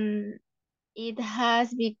 and it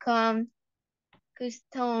has become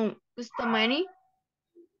customary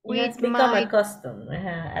It has with become my a custom,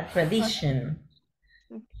 a tradition.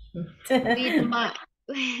 with my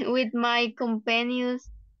with my companions.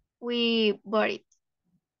 We bought it.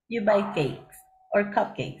 You buy cakes or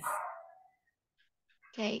cupcakes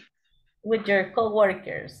Okay. with your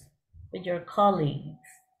co-workers, with your colleagues.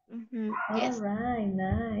 Yes. All right,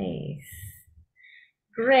 nice.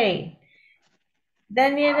 Great.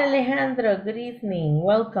 Daniel Alejandro, good evening.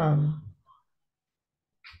 Welcome.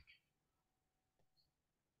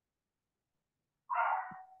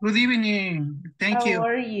 Good evening. Thank you. How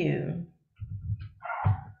are you?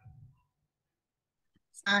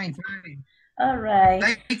 Fine, fine. All right.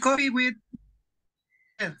 Like coffee with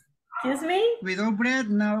bread. Excuse me? Without bread,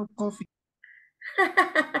 no coffee.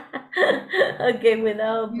 Okay,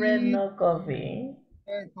 without bread, no coffee.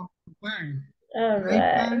 All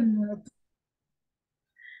right.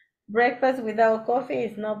 Breakfast without coffee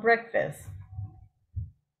is no breakfast.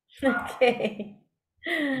 Okay.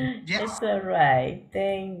 Yes. It's all right.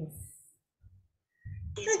 Thanks.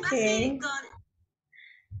 Okay.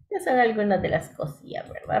 Esas son algunas de las cosillas,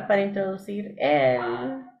 ¿verdad? Para introducir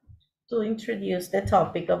to introduce the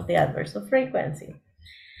topic of the adverbs of frequency.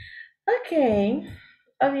 Okay.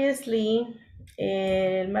 Obviously,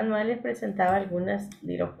 el manual les presentaba algunas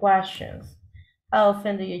little questions. How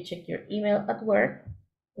often do you check your email at work?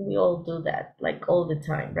 We all do that, like all the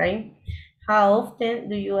time, right? How often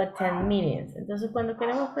do you attend meetings? Entonces, cuando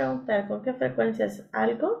queremos preguntar con qué frecuencia es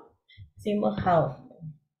algo, decimos how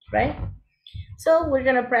often, right? So, we're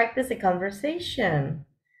going to practice a conversation.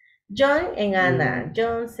 John and Anna.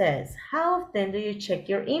 John says, how often do you check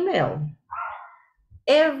your email?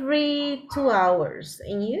 Every 2 hours.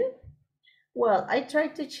 And you? Well, I try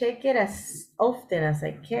to check it as often as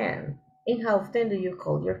I can. And how often do you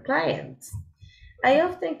call your clients? I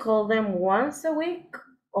often call them once a week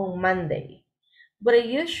on Monday, but I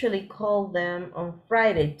usually call them on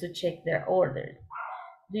Friday to check their orders.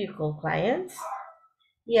 Do you call clients?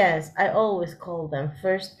 Yes, I always call them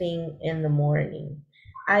first thing in the morning.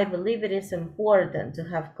 I believe it is important to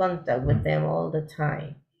have contact with them all the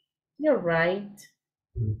time. You're right.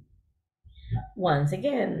 Once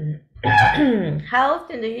again, how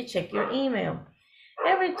often do you check your email?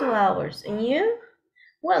 Every 2 hours. And you?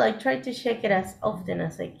 Well, I try to check it as often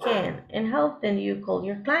as I can. And how often do you call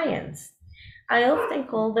your clients? I often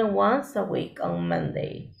call them once a week on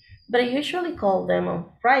Monday, but I usually call them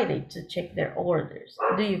on Friday to check their orders.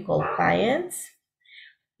 Do you call clients?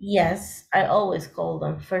 Yes, I always call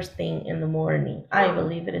them first thing in the morning. I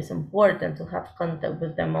believe it is important to have contact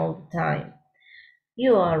with them all the time.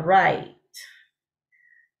 You are right.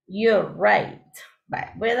 You're right.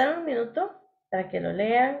 Vale, voy a dar un minuto para que lo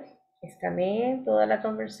lean, escaneen toda la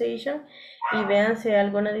conversation y vean si hay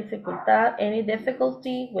alguna dificultad, any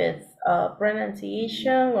difficulty with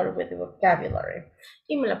pronunciation or with vocabulary.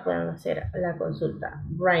 Y me la pueden hacer a la consulta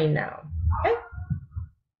right now. Okay?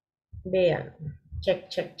 Vean. Check,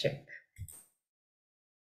 check, check.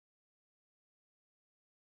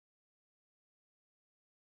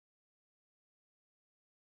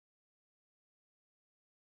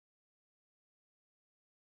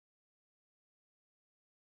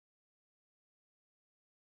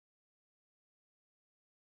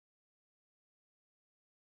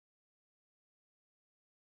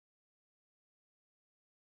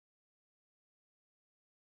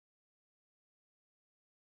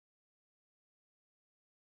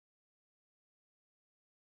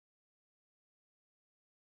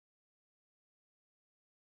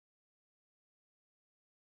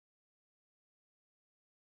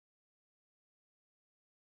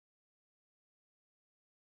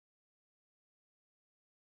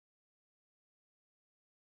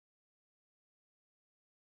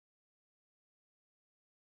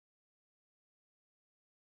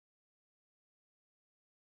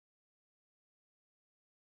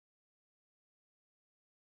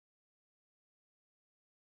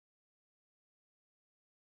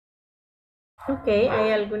 Ok,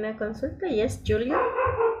 ¿hay alguna consulta? Yes, Julio.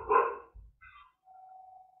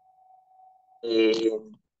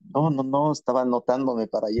 No, estaba anotándome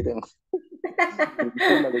para ir en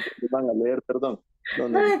la de que me van a leer, perdón. No,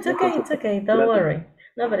 it's No okay, consulta. it's okay, don't Gracias. worry.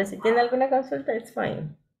 No, pero si tiene alguna consulta, it's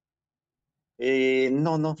fine.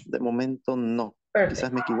 No, de momento no. Perfect.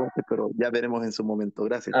 Quizás me equivoque, pero ya veremos en su momento.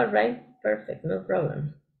 Gracias. All right, perfect, no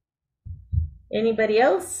problem. Anybody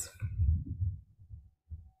else?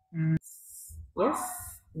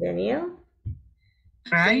 Yes, Daniel?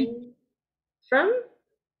 Try. From?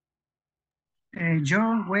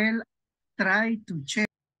 Yo will try to check.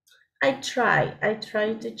 I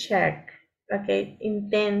try to check. Okay,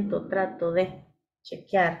 intento, trato de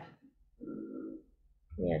chequear.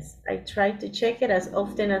 Yes, I try to check it as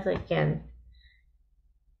often as I can.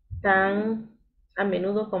 Tan a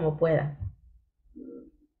menudo como pueda.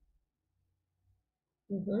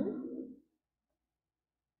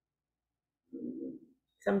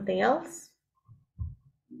 Something else?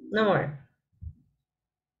 No more.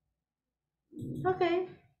 Okay,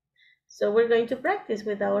 so we're going to practice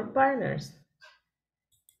with our partners.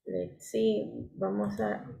 Let's see, vamos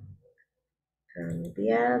a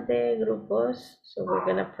cambiar de grupos, so we're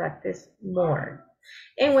gonna practice more.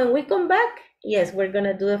 And when we come back, yes, we're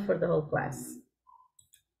gonna do it for the whole class.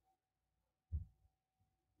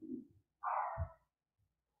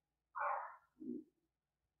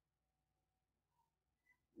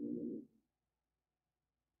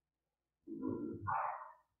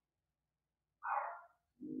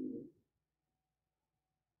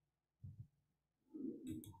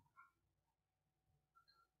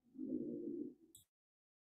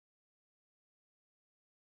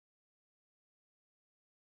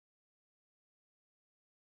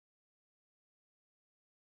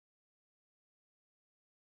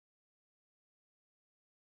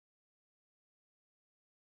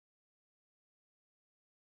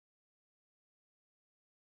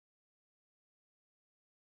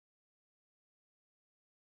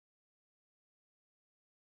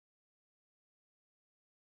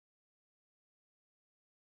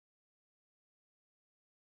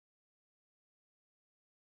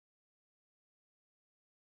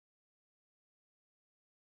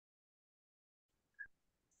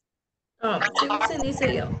 Según se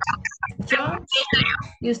dice yo. Yo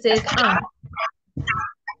y usted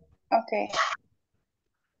Okay.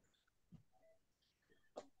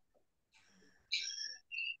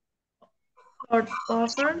 How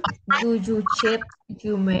often do you check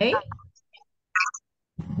your mail?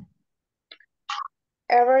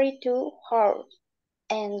 Every 2 hours.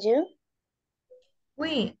 And you?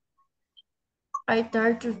 I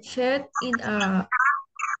try to check in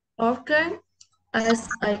often as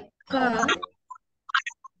I can.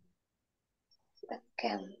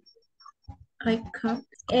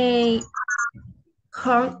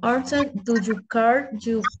 How often do you card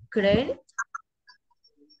your credit?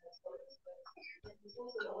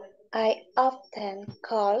 I often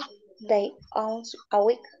call day once a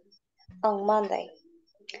week on Monday,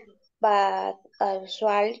 but I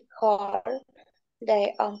usually call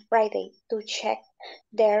day on Friday to check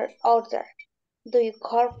their order. Do you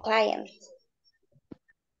call clients?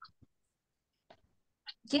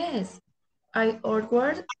 Yes, I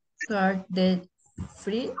ordered card the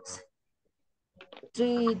fridge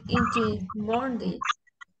 3 in the morning.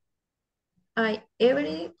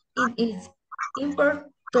 It is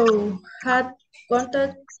important to have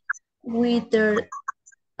contact with the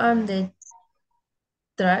on the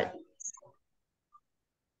track.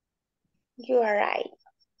 You are right.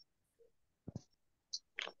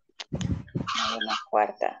 Hay una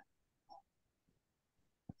cuarta.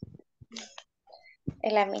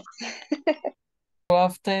 Es la misma. How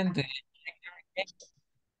often do you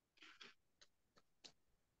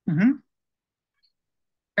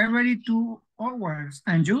Every 2 hours.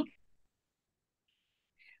 And you?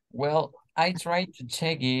 Well, I try to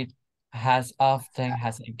check it as often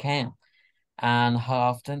as I can. And how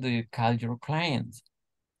often do you call your clients?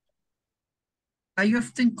 I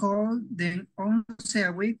often call them once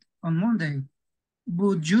a week on Monday,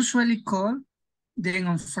 but usually call them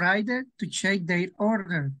on Friday to check their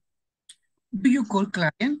order. Do you call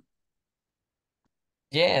client?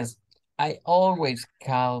 Yes, I always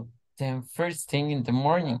call them first thing in the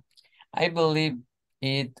morning. I believe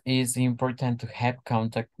it is important to have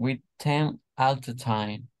contact with them all the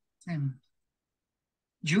time.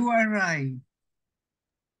 You are right.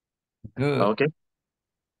 Good. Ok.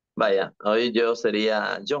 Vaya, hoy yo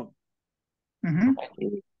sería John.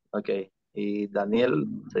 Ok. Y Daniel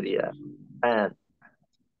sería Anne.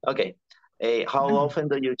 Ok. How often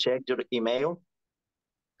do you check your email?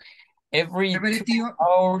 Every 2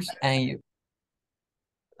 hours and you.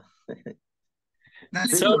 Dale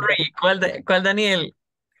Sí, tú. Sorry, ¿cuál Daniel?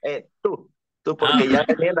 tú porque ya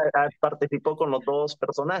Daniel participó con los dos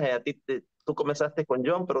personajes. Tú comenzaste con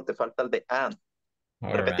John, pero te falta el de Anne.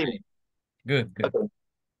 All Repetimos. right. Good, good.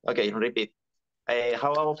 Okay, repeat.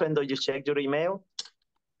 How often do you check your email?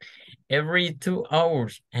 Every 2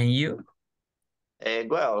 hours. And you?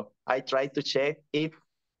 Well, I try to check it.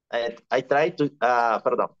 I try to,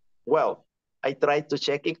 well, I try to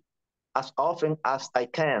check it as often as I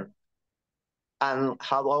can. And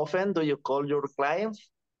how often do you call your clients?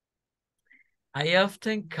 I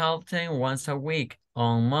often call them once a week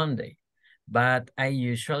on Monday, but I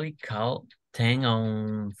usually call them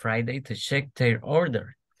on Friday to check their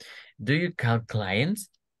order. Do you call clients?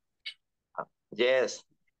 Yes,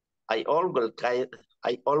 I always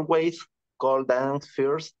call them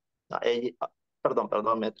first.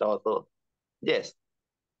 Perdón, me trabo todo. Yes,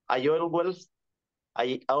 I always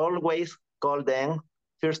call them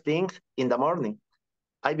first thing in the morning.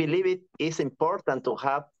 I believe it is important to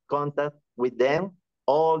have contact with them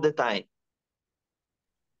all the time.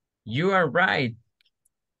 You are right.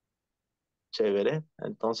 Chévere.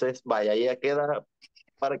 Entonces, vaya, ya queda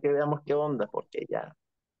para que veamos qué onda, porque ya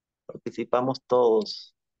participamos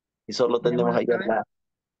todos y solo Ya tenemos va, ahí a ver, la...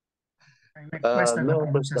 a mí me cuesta la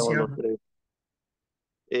no, pues estamos los pronunciación.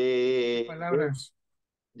 tres. Palabras.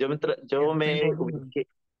 Yo me Tengo dudas. ubiqué,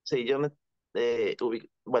 sí,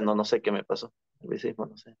 bueno, no sé qué me pasó. No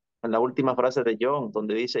sé. En la última frase de John,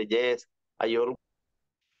 donde dice, yes, I always...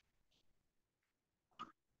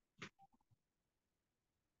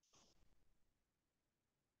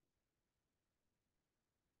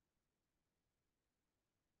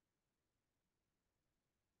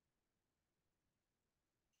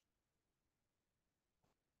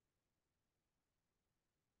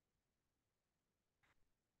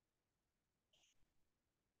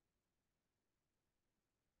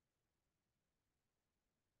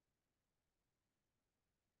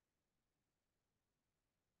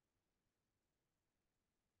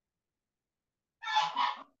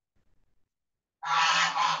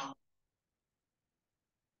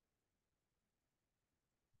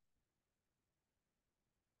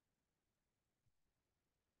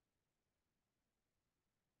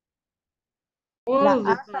 La All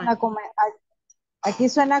the A time. suena como, aquí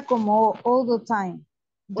suena como all the time.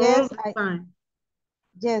 All the time.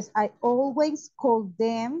 Yes, I always call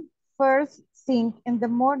them first thing in the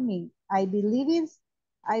morning. I believe it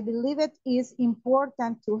is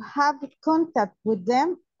important to have contact with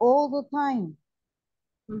them all the time.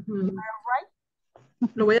 Right?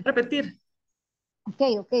 Lo voy a repetir.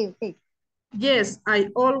 Okay. Yes, I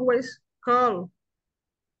always call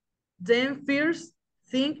them first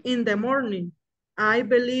thing in the morning. I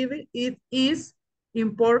believe it is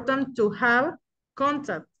important to have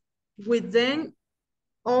contact with them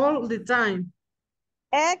all the time.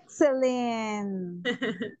 Excellent.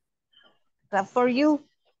 Clap for you.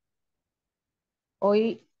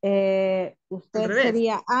 Hoy usted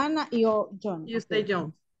sería Ana y yo, John. You stay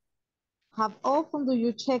John. How often do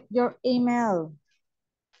you check your email?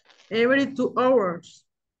 Every 2 hours.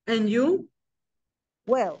 And you?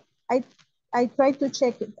 Well, I try to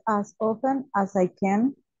check it as often as I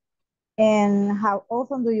can. And how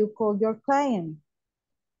often do you call your client?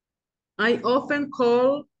 I often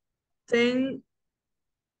call them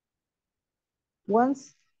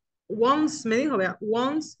Once me dijo, vea,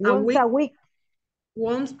 once a week.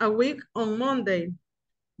 Once a week on Monday.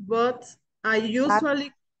 But I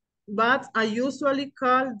usually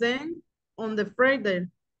call them on the Friday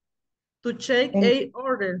to check a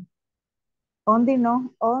order. On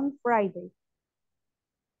Friday.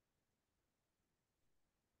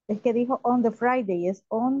 Es que dijo on the Friday, es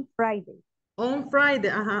on Friday. On Friday,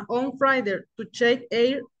 on Friday to check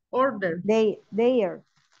a order. Their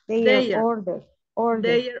order. Their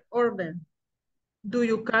order. Do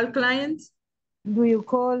you call clients? Do you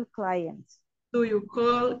call clients? Do you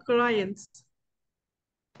call clients?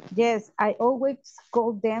 Yes, I always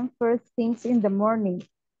call them first things in the morning.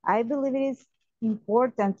 I believe it is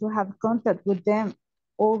important to have contact with them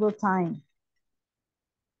all the time.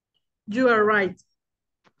 You are right.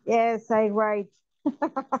 Yes, I'm right.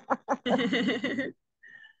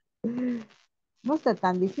 No está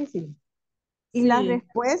tan difícil. ¿Y las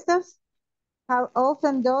respuestas? How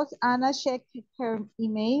often does Anna check her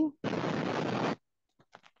email?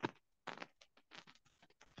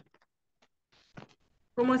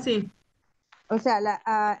 ¿Cómo así? O sea,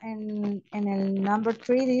 en el number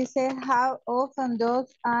 3 dice, how often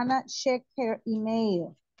does Anna check her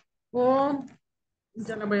email? Oh,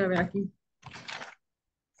 ya la voy a ver aquí.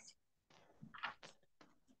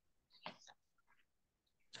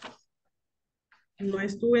 No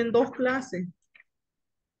estuve en 2 clases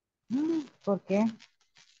 ¿Por qué?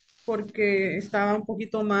 porque estaba un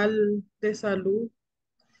poquito mal de salud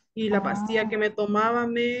y la pastilla Ah, que me tomaba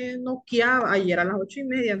me noqueaba. Ayer a las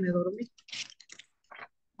 8:30 me dormí.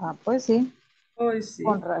 pues sí, Hoy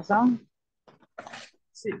con sí, razón.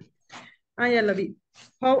 sí. Ah, ya la vi.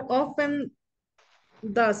 How often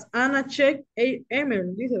does Anna check a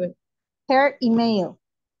email? Dice, ve, Her email.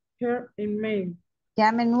 her email. Que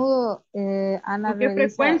a menudo Ana ¿Con qué revisa.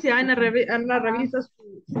 frecuencia Ana Ajá. revisa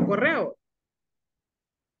su correo?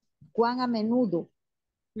 Cuán a menudo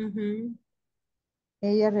Ujú,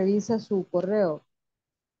 ella revisa su correo.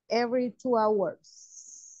 Every 2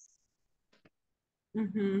 hours.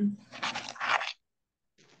 ujú.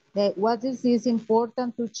 What is this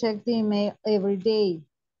important to check the email every day?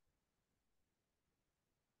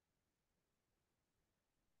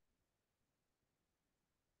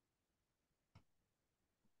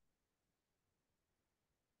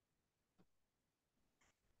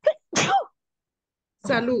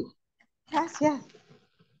 Salud. Gracias.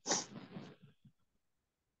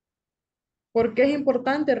 ¿Por qué es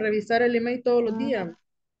importante revisar el email todos los días?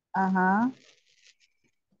 Ajá.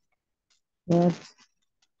 Good.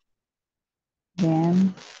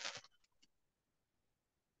 Bien.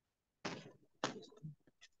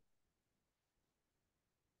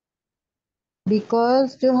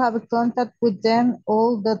 Because you have contact with them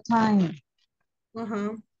all the time.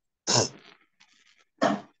 Ajá.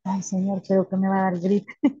 Ay, señor, creo que me va a dar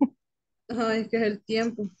gripe. Ajá, es que es el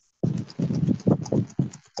tiempo.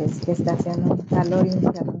 Es que está haciendo un calor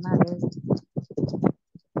infernal.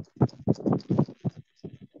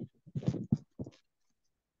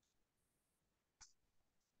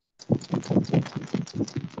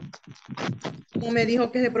 Como me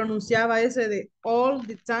dijo que se pronunciaba ese de all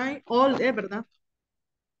the time, all, ¿verdad?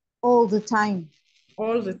 All the time.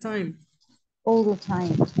 All the time. All the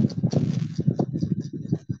time.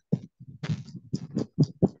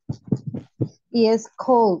 Y es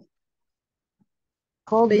cold.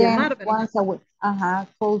 Call De them llamar, ¿verdad? once a week. Ajá,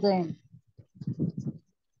 call them.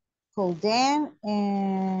 Call them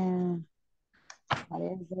and what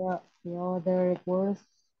is the other words?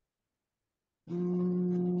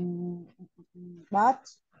 Mm, but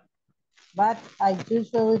I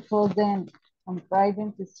usually call them on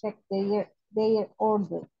Friday to check their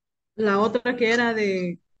order. La otra que era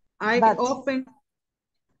de I But often,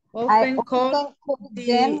 I often call often call the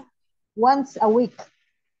them once a week.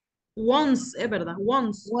 once, es verdad,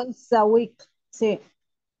 once. Once a week, sí.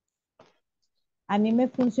 A mí me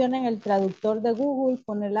funciona en el traductor de Google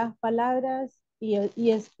poner las palabras y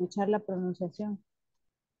escuchar la pronunciación.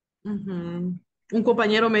 Ujú. Un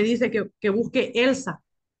compañero me dice que busque Elsa.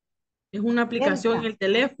 Es una aplicación en Elsa, el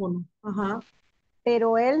teléfono. Ajá.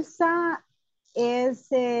 pero Elsa es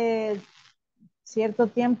cierto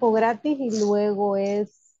tiempo gratis y luego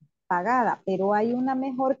es pagada, pero hay una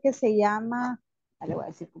mejor que se llama, ya le voy a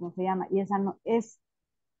decir cómo se llama, y esa no es,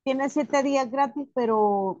 tiene 7 días gratis,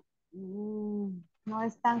 pero no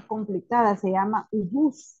es tan complicada, se llama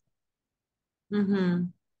Ubus. Ujú.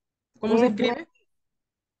 ¿Cómo se Es buen, escribe?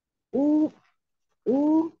 U,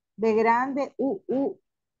 U de grande,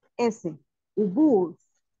 S, Ubus.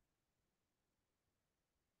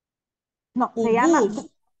 No, se llama, Ubus.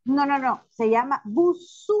 no, se llama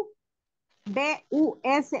Busu, Busuu.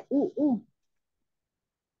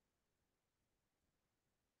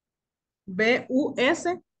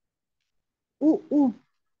 B-U-S. UU.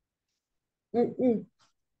 U-U.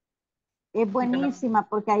 Es Ya la- buenísima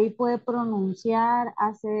porque ahí puede pronunciar,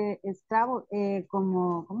 hace esclavo,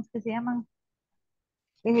 como, ¿cómo es que se llaman?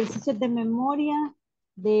 Ejercicios de memoria,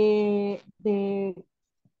 de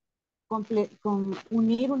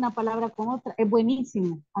unir una palabra con otra. Es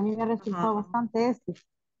buenísimo. A mí me ha resultado Ajá. bastante este.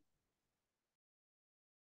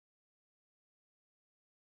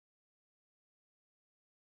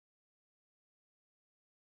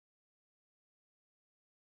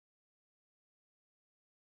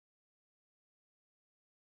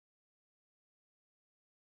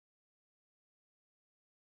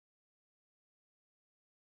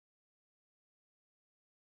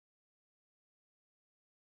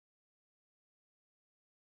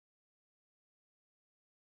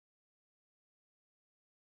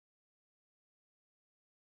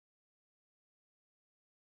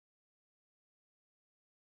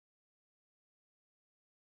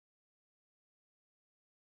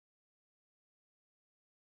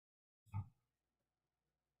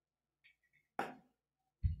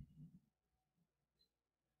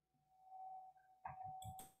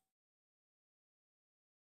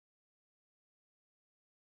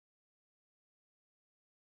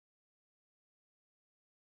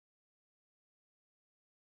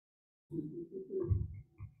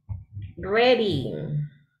 Ready.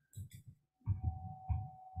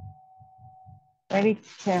 Ready,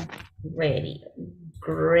 teacher. Ready.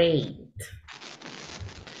 Great.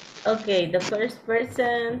 Okay, the first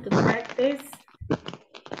person to practice,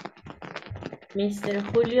 Mr.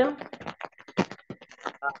 Julio.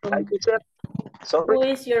 Hi, teacher. Sorry. Who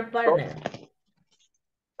is your partner?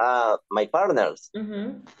 My partners.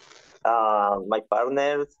 Mm-hmm. My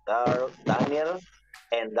partners are Daniel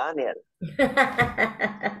and Daniel.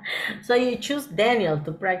 So you choose Daniel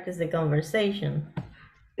to practice the conversation.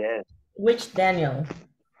 Yes. Which Daniel?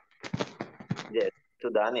 Yes, to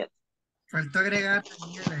Daniel. Faltó agregar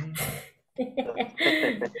Daniel ahí.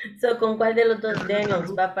 So, ¿con cuál de los dos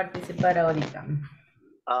Daniels va a participar ahorita?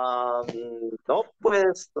 No,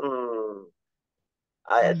 pues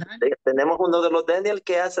tenemos uno de los Daniel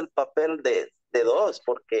que hace el papel de dos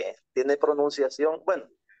porque tiene pronunciación, bueno,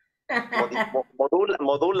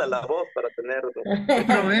 modula la voz para tener...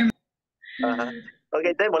 Ajá. Ok,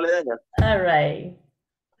 démosle, Daniel. All right.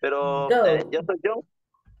 Pero yo soy yo.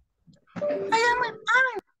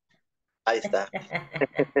 Ahí está.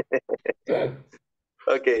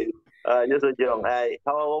 Ok, yo soy John.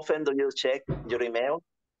 How often do you check your email?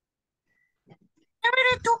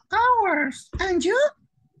 Every 2 hours. And you?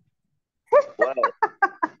 Well,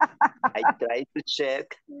 I try to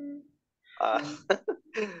check.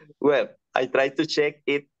 Well, I try to check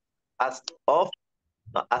it as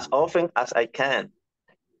often as I can.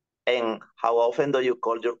 And how often do you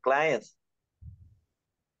call your clients?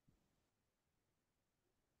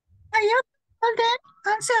 I call them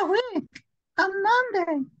once a week, on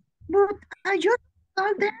Monday, but I just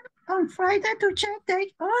call them on Friday to check their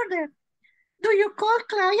order. Do you call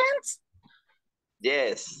clients?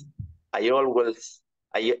 Yes, I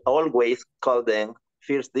always call them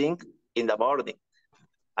first thing in the morning.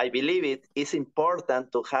 I believe it is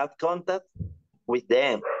important to have contact with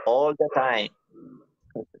them all the time.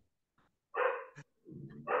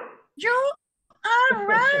 You are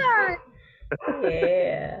right.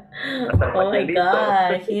 Yeah. Oh my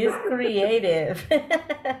God, he's creative.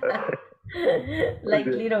 Like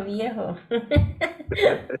little viejo.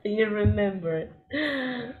 Do you remember?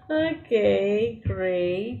 Okay,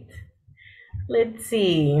 great. Let's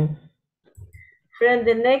see. From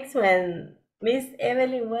the next one, Miss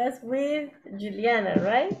Evelyn was with Juliana,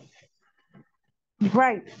 right?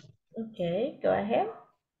 Right. Okay, go ahead.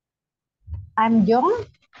 I'm John.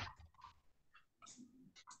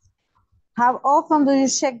 How often do you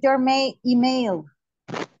check your email?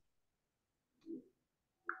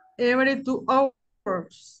 Every 2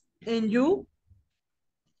 hours. And you?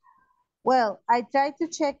 Well, I try to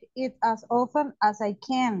check it as often as I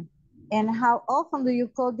can. And how often do you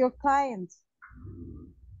call your clients?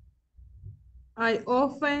 I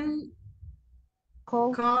often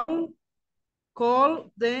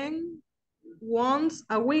Call them once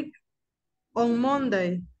a week on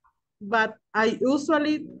Monday, but I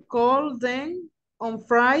usually call them on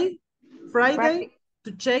Friday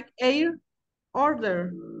to check their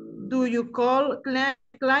order. Do you call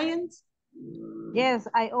clients? Yes,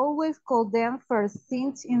 I always call them first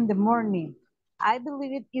things in the morning. I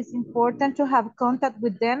believe it is important to have contact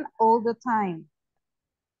with them all the time.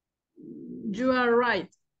 You are right.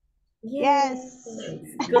 Yes.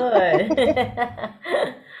 Good.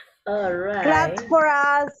 All right. Claps for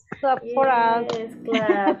us. Claps for us. Yes,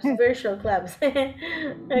 claps, virtual claps.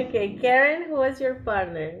 Okay, Karen, who was your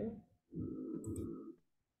partner?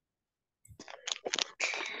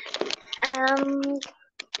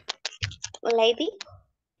 Lady.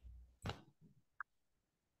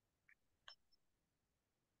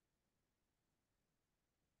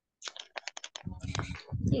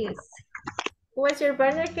 Yes. Who was your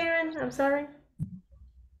partner, Karen? I'm sorry.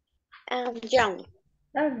 Young.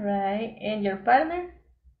 All right. And your partner?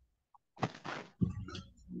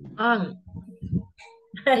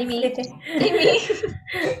 Amy.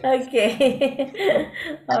 Okay.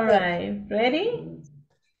 All right. Ready?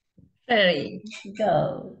 Ready.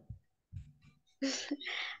 Go.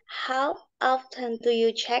 How often do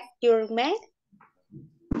you check your mail?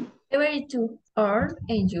 Every 2 hours.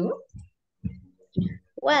 And you?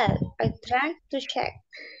 Well, I try to check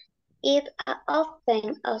it as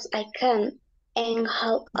often as I can. And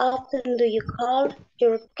how often do you call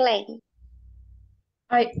your client?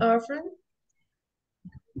 I often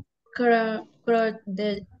call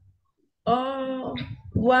the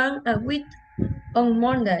one a week on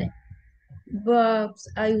Monday, but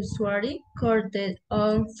I usually call them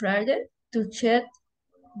on Friday to check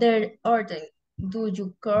their order. Do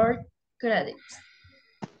you call credits?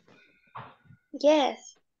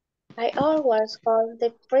 Yes, I always call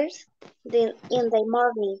the first thing in the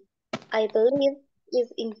morning. I believe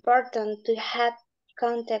It's important to have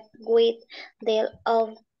contact with them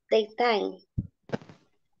all the time.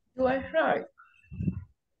 You are right.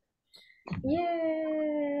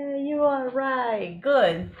 Yeah, you are right.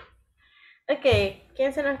 Good. Okay,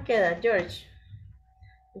 ¿quién se nos queda? George.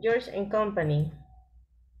 George and Company.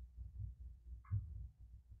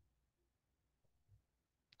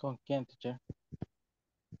 ¿Con quién, teacher?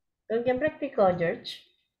 ¿Con quién practicó, George?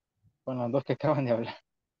 Con los dos que acaban de hablar.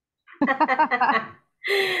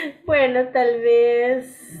 Bueno, tal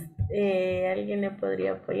vez alguien le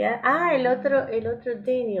podría apoyar. Ah, el otro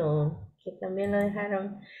Daniel, que también lo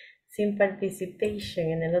dejaron sin participation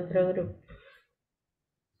en el otro grupo.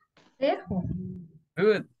 Trejo.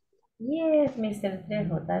 Good. Yes, Mr.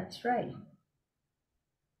 Trejo, that's right.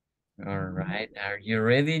 All right. Are you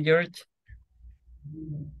ready, George?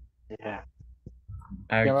 Yeah.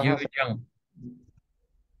 Are ¿Qué vas a you hacer? John?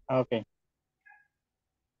 Okay.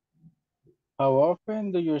 How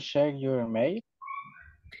often do you check your mail?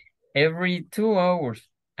 Every 2 hours.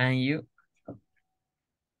 And you?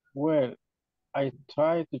 Well, I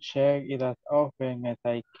try to check it as often as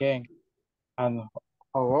I can. And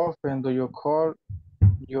how often do you call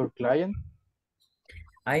your client?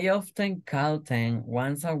 I often call them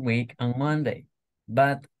once a week on Monday,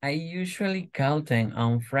 but I usually call them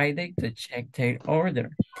on Friday to check their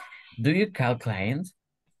order. Do you call clients?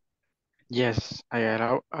 Yes,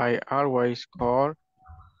 I always call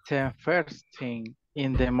them first thing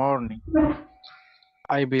in the morning.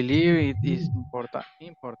 I believe it is important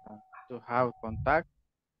to have contact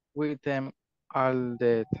with them all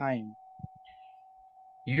the time.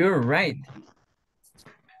 You're right.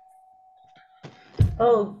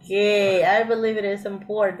 Okay, I believe it is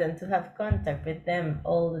important to have contact with them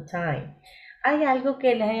all the time. ¿Hay algo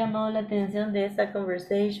que les haya llamado la atención de esta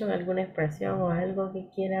conversation? ¿Alguna expresión o algo que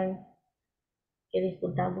quieran que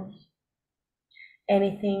discutamos?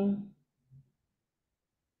 Anything?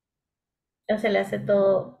 ¿O se le hace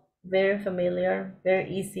todo very familiar,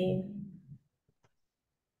 very easy?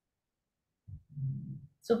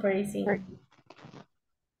 Super easy.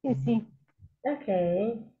 Sí, sí.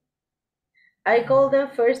 Okay. I call them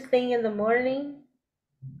first thing in the morning.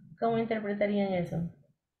 ¿Cómo interpretarían eso?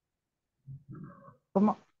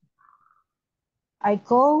 ¿Cómo? I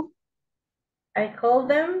call. I call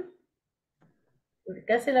them.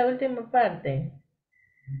 Casi la última parte.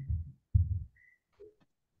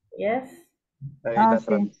 Yes. Ahí Ah, la sí.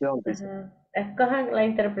 traducción dice. Ajá. Escojan la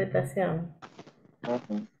interpretación.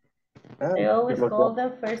 Ujú. I Yo always call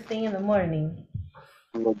them first thing in the morning.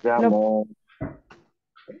 lo llamo.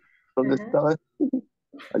 ¿Dónde Ajá. estaba?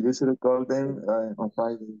 I usually call them on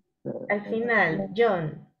Friday. Al final,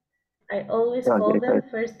 John. I always call them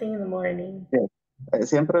first thing in the morning.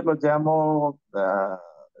 Siempre los llamo.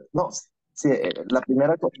 No, sí, la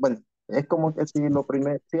primera, bueno, es como que si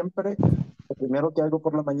siempre, lo primero que hago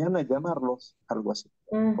por la mañana es llamarlos, algo así.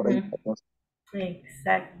 Por ahí. Ujú.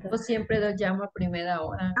 Exacto. Yo siempre los llamo a primera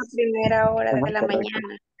hora. A primera hora de la Correcto.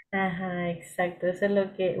 mañana. Ajá, exacto. Eso es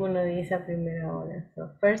lo que uno dice a primera hora.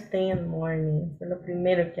 So, first thing in the morning. Eso es lo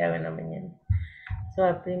primero que hago en la mañana. So,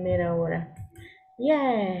 a primera hora.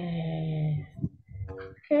 Yes.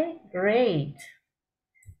 Okay, great.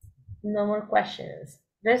 No more questions.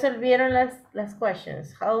 ¿Resolvieron las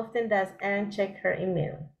questions? How often does Anne check her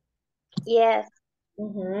email? Yes.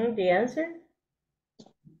 The answer?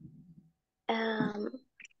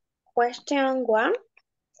 Question 1.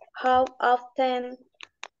 How often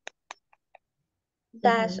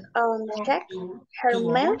does check her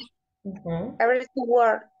mail? Every 2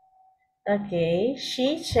 hours. Okay,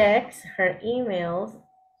 she checks her emails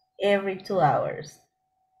every 2 hours.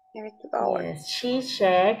 Every 2 hours. Yes, she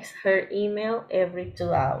checks her email every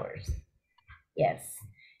 2 hours. Yes.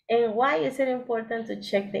 And why is it important to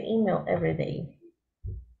check the email every day?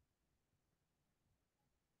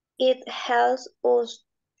 It helps us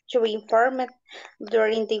to be informed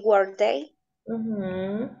during the workday.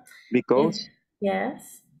 Because?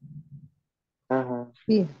 Yes.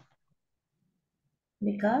 Sí.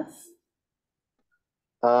 Because?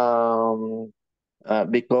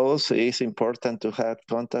 Because it's important to have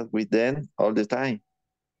contact with them all the time.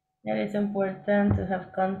 It is important to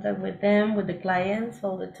have contact with them, with the clients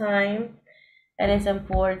all the time. It is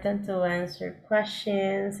important to answer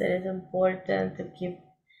questions. It is important to keep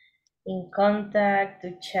in contact,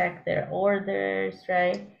 to check their orders,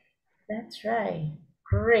 right? That's right.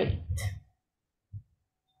 Great.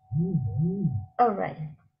 All right.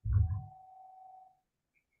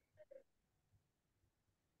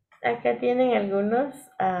 Acá tienen algunos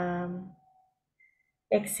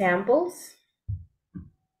examples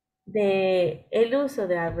de el uso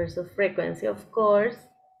de adverbs of frequency. Of course,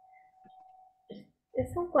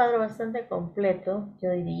 Es un cuadro bastante completo,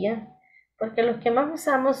 yo diría, porque los que más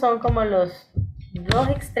usamos son como los dos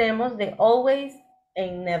extremos de always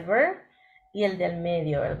and never y el del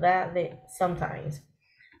medio, ¿verdad? De sometimes.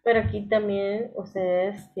 Pero aquí también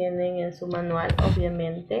ustedes tienen en su manual,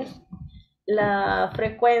 obviamente, la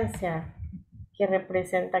frecuencia que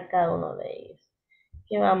representa cada uno de ellos.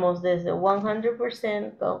 Que vamos desde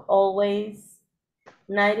 100% con always,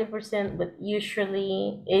 90% with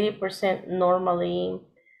usually, 80% normally,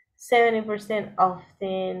 70%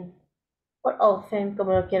 often, or often,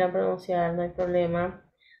 como lo quieran pronunciar, no hay problema,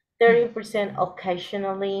 30%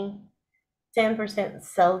 occasionally, 10%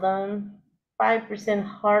 seldom, 5%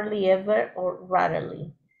 hardly ever or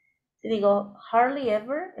rarely. Si digo hardly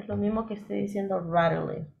ever, es lo mismo que estoy diciendo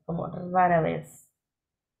rarely, como rara vez,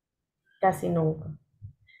 casi nunca.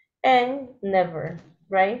 And never,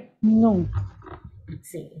 right? Nunca.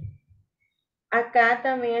 Sí. Acá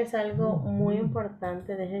también es algo muy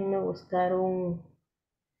importante, déjenme buscar un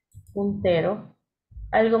puntero.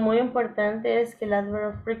 Algo muy importante es que el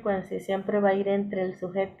adverb of frequency siempre va a ir entre el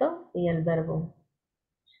sujeto y el verbo.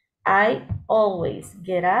 I always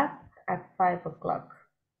get up at 5 o'clock.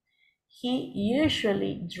 He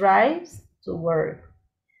usually drives to work.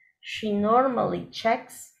 She normally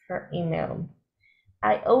checks her email.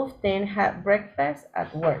 I often have breakfast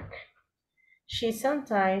at work. She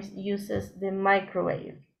sometimes uses the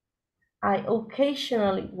microwave. I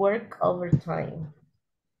occasionally work overtime.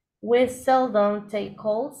 We seldom take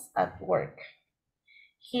calls at work.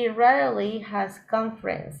 He rarely has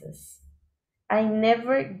conferences. I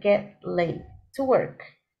never get late to work.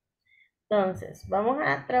 Entonces, vamos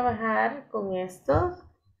a trabajar con estos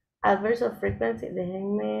adverbs of frequency.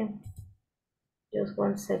 Déjenme just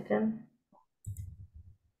one second.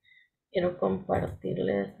 Quiero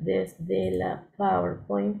compartirles desde la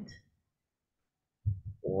PowerPoint.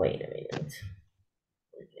 Wait a minute.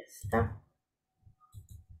 Aquí está.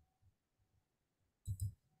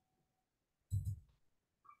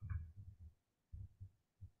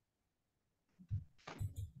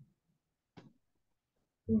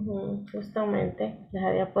 Justamente les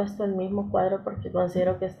había puesto el mismo cuadro porque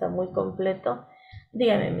considero que está muy completo.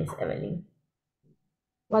 Dígame, Miss Evelyn.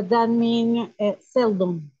 What that mean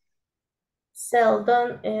seldom?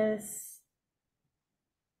 Seldom es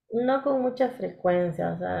no con mucha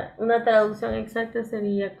frecuencia, o sea, una traducción exacta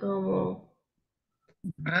sería como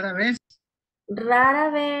Rara vez. rara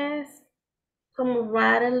vez, como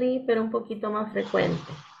rarely, pero un poquito más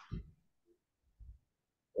frecuente.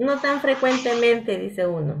 No tan frecuentemente, dice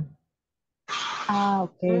uno. Ah,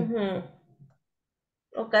 ok.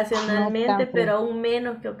 Ocasionalmente, No pero aún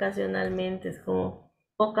menos que ocasionalmente, es como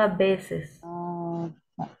pocas veces.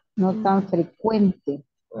 no tan frecuente.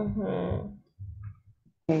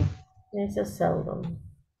 Okay. Eso es seldom.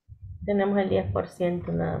 Tenemos el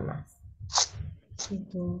 10% nada más.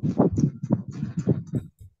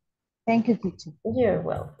 Thank you, teacher. You're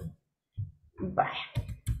welcome. Vaya.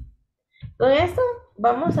 Con esto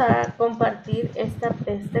vamos a compartir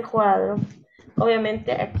este cuadro.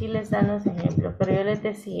 Obviamente aquí les dan los ejemplos, pero yo les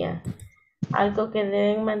decía, algo que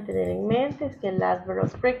deben mantener en mente es que el adverb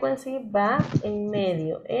of frequency va en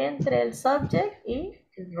medio entre el subject y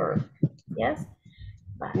el verb. ¿Yes?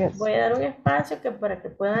 Yes. Voy a dar un espacio para que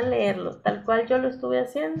puedan leerlo, tal cual yo lo estuve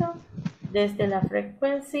haciendo, desde la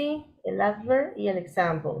frequency, el adverb y el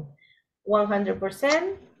example.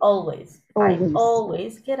 100%, always. I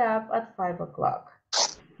always get up at 5 o'clock.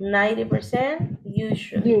 90%,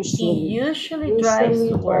 usually. He usually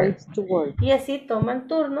drives to work. Y así toman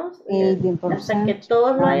turnos hasta que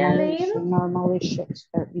todos lo hayan leído.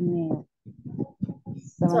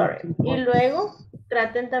 Sorry. Y luego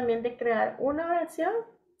traten también de crear una oración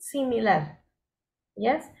similar.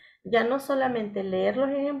 ¿Yes? Ya no solamente leer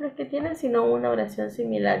los ejemplos que tienen, sino una oración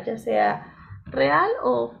similar, ya sea real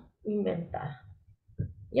o inventada.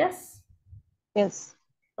 Yes? Yes.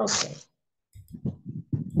 Ok.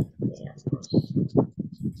 Veamos.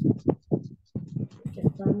 Que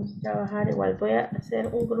vamos a trabajar. Igual voy a hacer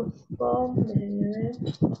un grupo. Déjenme ver.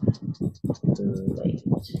 Wait.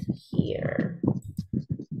 Here.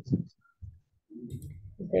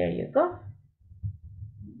 There you go.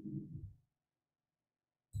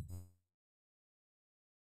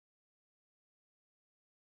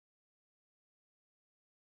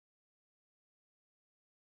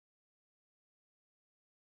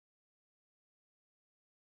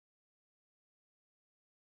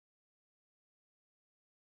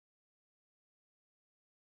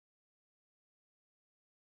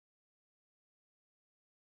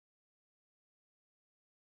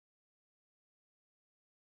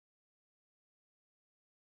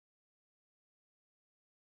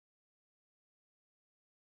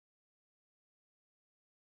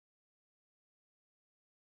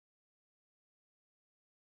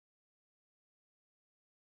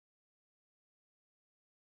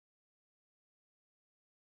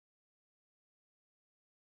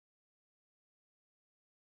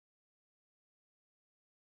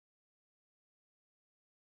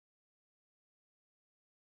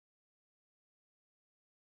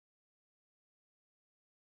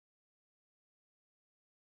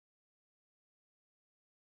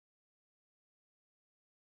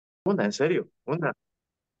 Una, en serio, una.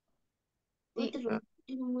 Ah,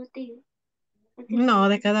 No,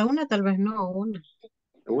 de cada una tal vez no, una.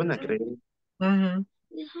 una, creo. Ajá.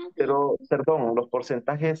 Pero, perdón, los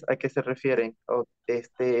porcentajes a qué se refieren.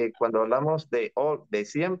 Cuando hablamos de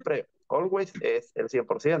siempre, always es el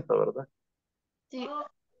 100%, ¿verdad? Sí.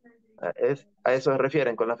 A eso se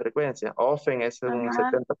refieren con la frecuencia. Often es un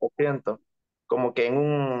Ajá. 70%, como que en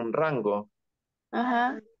un rango.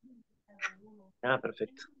 Ajá. Ah,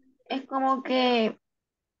 perfecto. Es como que,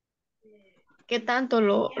 ¿qué tanto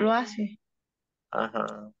lo hace?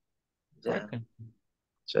 Ajá, ya, Okay.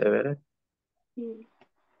 chévere. Sí.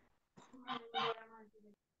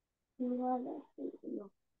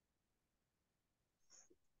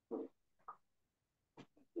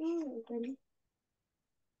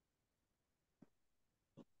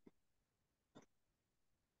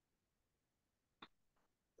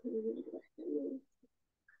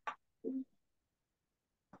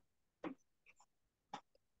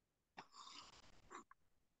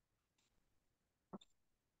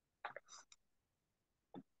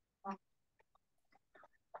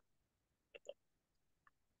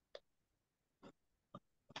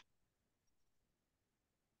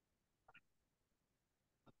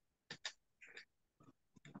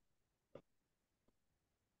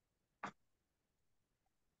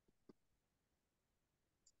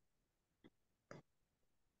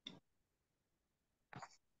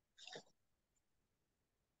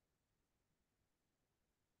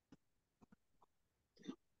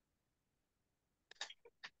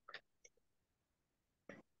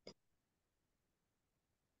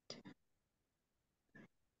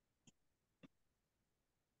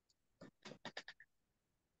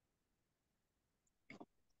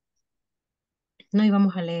 No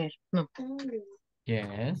íbamos a leer, no.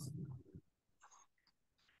 Yes.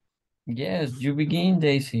 Yes, you begin,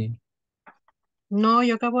 Daisy. No,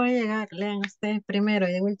 yo acabo de llegar. Lean ustedes primero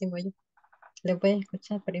y de último yo. Les voy a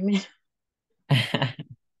escuchar primero.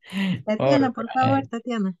 All Tatiana, por favor, right.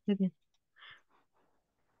 Tatiana.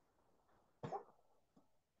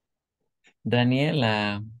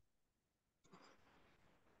 Daniela,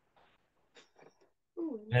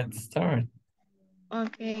 let's start.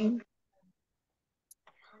 Okay.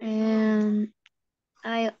 And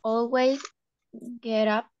I always get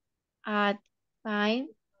up at 5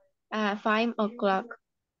 o'clock.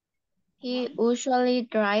 He usually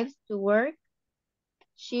drives to work.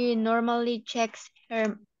 She normally checks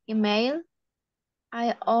her email.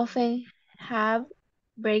 I often have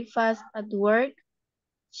breakfast at work.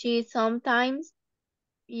 She sometimes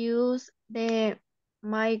uses the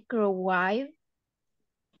microwave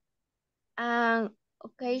and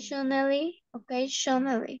occasionally,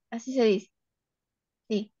 así se dice.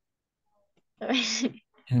 Sí.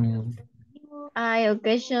 Hmm. I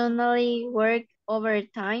occasionally work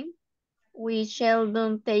overtime. We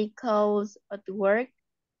seldom take calls at work.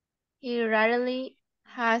 He rarely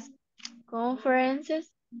has conferences.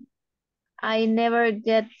 I never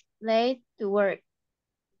get late to work.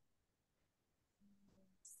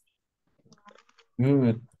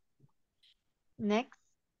 Good. Next.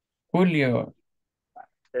 Julio.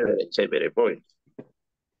 Chévere, chévere, voy.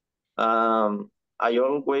 I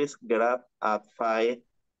always get up at 5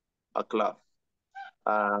 o'clock.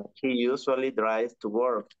 He usually drives to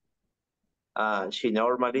work. She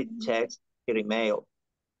normally checks her email.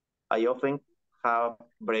 I often have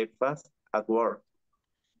breakfast at work.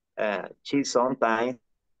 She sometimes.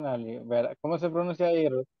 ¿Cómo se pronuncia ahí?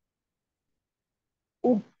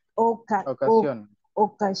 O- Ocasión.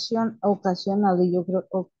 Occasionally, yo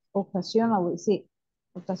creo, occasionally, sí,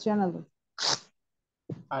 occasionally.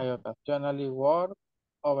 I occasionally work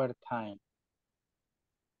overtime.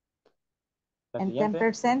 La And siguiente.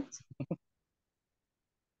 10%,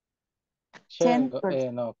 Sheldon,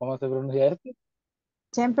 10%, no, ¿cómo se pronuncia este?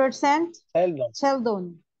 10%, Seldom.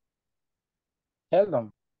 seldom,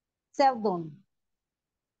 Seldom. seldom.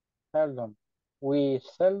 Seldom. We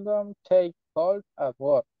seldom take calls at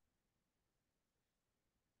work.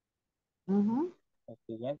 Mhm. La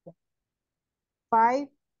siguiente.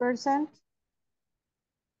 5%,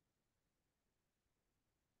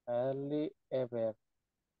 Rarely ever.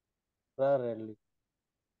 Rarely.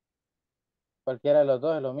 Cualquiera de los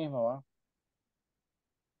dos es lo mismo, ¿va?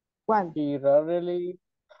 ¿cuál? He rarely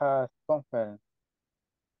has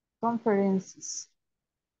Conferences.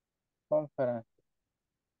 conference.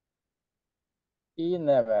 He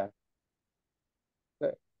never.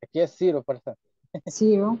 Aquí es 0%.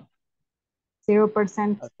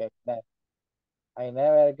 0%. Okay, next. I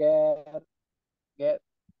never get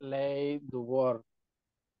late to work.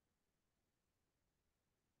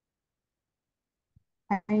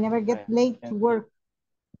 I never get late to work.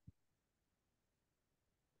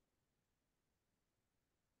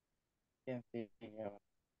 ¿Quién sigue ahora?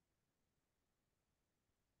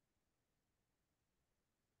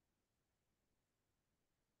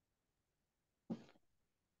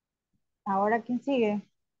 Ahora, ¿quién sigue?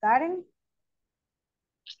 Karen.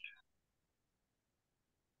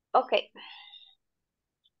 Okay.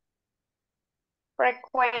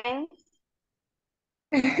 Frequent.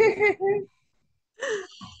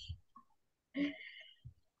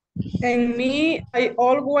 And me, I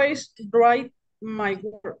always write my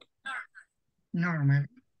work. Normal.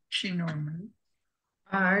 She normal.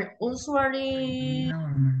 Are usually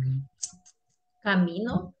Normally.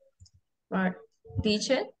 camino. Are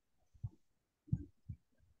teacher.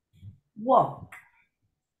 Walk.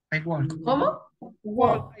 I walk. ¿Cómo?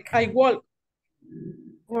 Walk. I walk.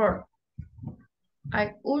 Work.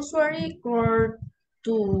 I usually go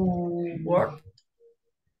to work.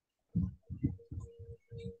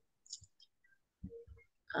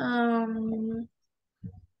 Um,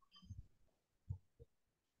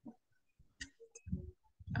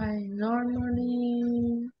 I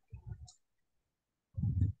normally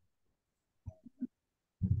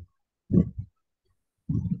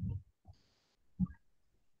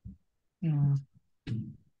No.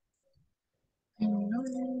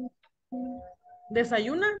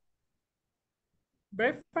 Desayuna.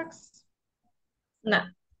 Breakfast. no,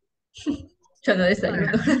 yo no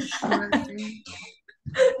desayuno. Usually.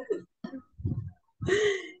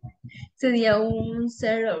 Sería un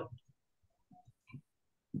cero.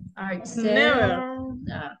 I Never. zero.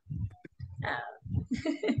 No.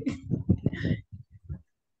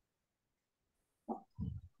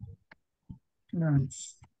 No.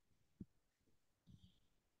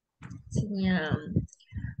 Sería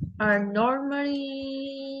I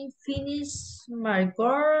normally finish my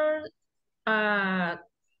work at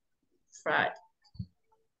Friday.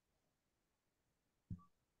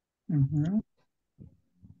 Ujú.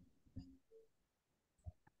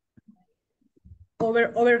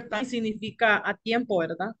 Overtime significa a tiempo,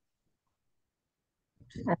 ¿verdad?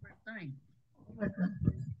 Overtime.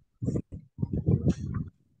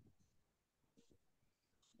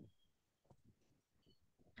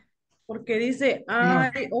 Porque dice, No.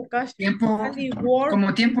 I Tiempo, occasionally work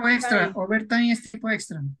como tiempo extra. overtime. Overtime es tiempo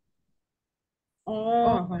extra.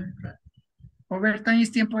 Oh, Oh, ajá. Overtime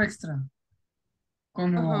es tiempo extra.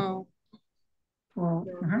 Como Ajá.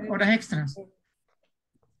 ajá, horas extras.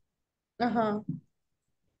 Ajá.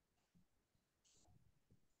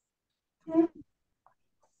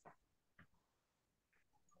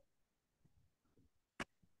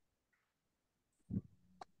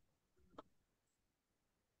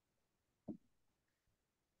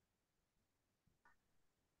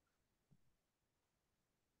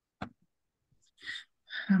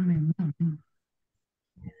 Amén.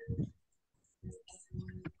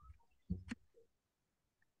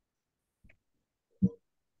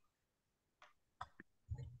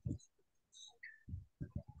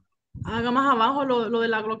 Haga más abajo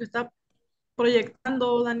lo que está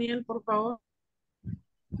proyectando Daniel, por favor,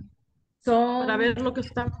 para son ver lo que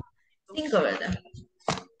está. 5, ¿verdad?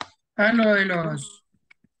 Ah, lo de los.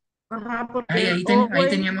 Ajá, porque Ay, es ahí always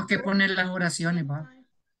teníamos que poner las oraciones, va. overtime.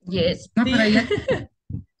 Yes. No, pero Sí, ahí,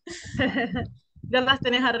 ya las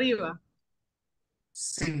tenés arriba,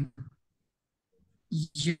 sí.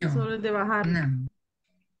 Yo. solo es de bajar. No.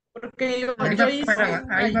 Porque Ahí yo va hice,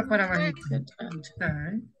 ahí va para abajito. Está,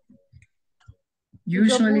 ¿eh? yo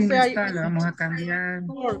Usually no puse ahí está, le vamos a cambiar.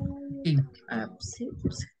 work. Sí. Sí.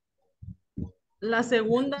 La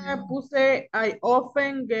segunda puse I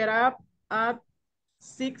often get up at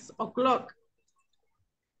 6 o'clock.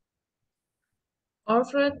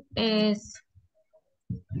 Often es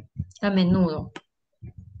a menudo.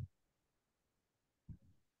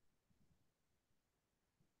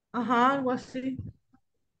 Ajá, algo así.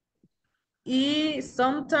 Y I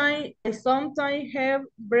sometimes have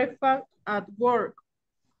breakfast at work.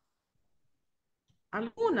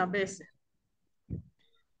 Algunas veces.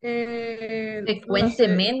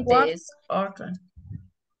 Frecuentemente es often.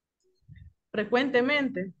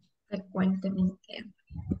 Frecuentemente. Frecuentemente.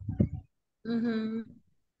 Ujú.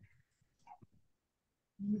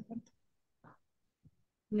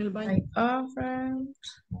 En el baño. I often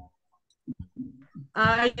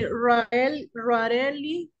I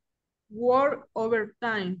rarely work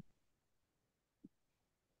overtime.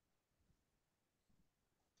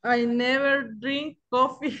 I never drink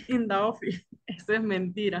coffee in the office. Eso es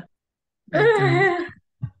mentira.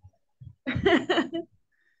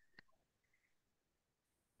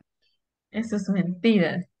 Eso es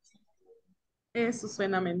mentira. Eso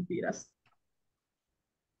suena a mentiras.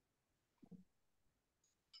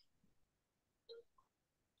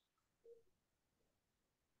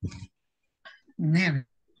 Never.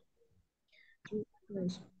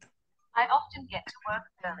 I often get to work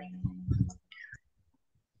early.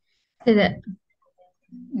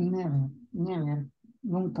 Never. Never.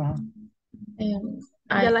 Nunca. ¿Ya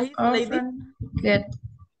I las hizo, Lady? often get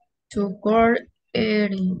to work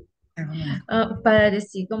early. Never. Para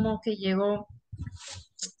decir como que llego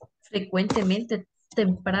frecuentemente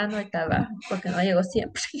temprano al trabajo, porque no llego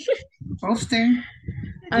siempre. Often.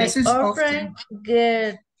 I This is often often.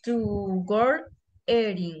 get to work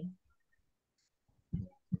early.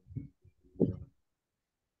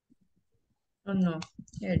 Oh no,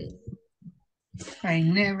 early. I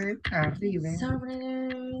never arrive.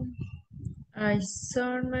 Sorry. I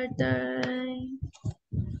summertime.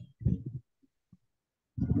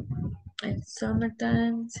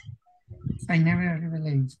 Sometimes I never arrive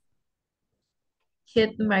late.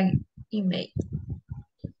 hit my email.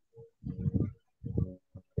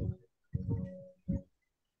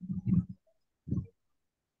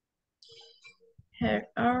 Her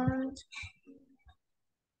aunt.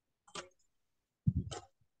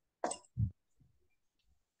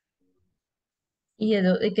 Y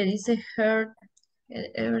el que dice her,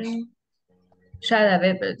 ya la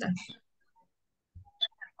ve, ¿verdad?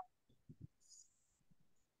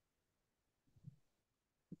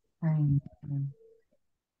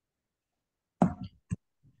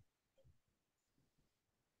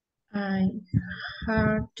 I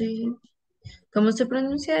hardly. ¿Cómo se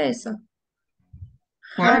pronuncia eso?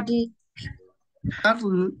 What? Hardly.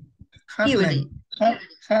 Hardly. Evening. Hardly.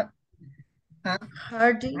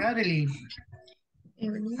 Hardly. Hardly.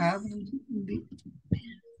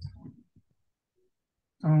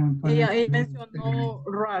 Ella mencionó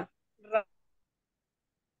rat.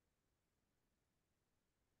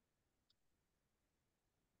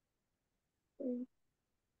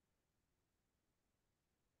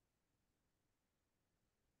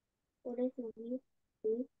 Por eso,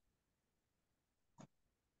 sí.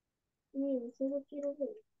 Miren, solo quiero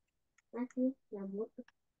ver. Así, la moto.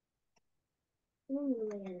 No me voy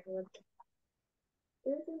a la vuelta.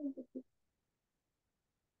 Pero eso necesito.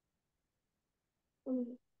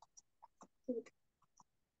 Sí.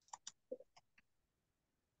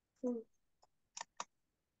 Sí.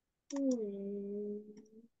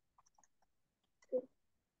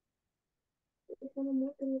 Esa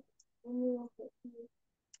moto no me va a hacer.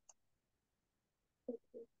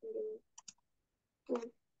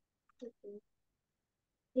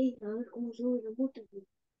 Hey, a ver cómo sube la moto.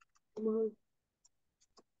 Vamos a ver.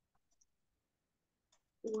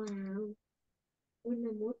 Wow,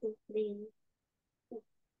 una moto de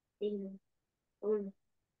bueno,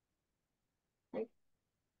 ay,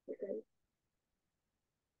 me caí.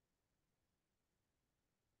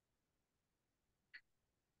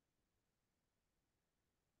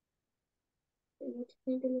 Hay mucha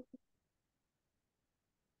gente lo que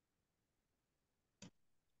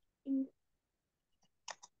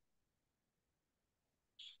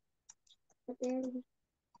patear,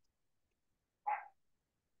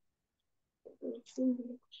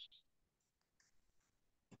 símbolo.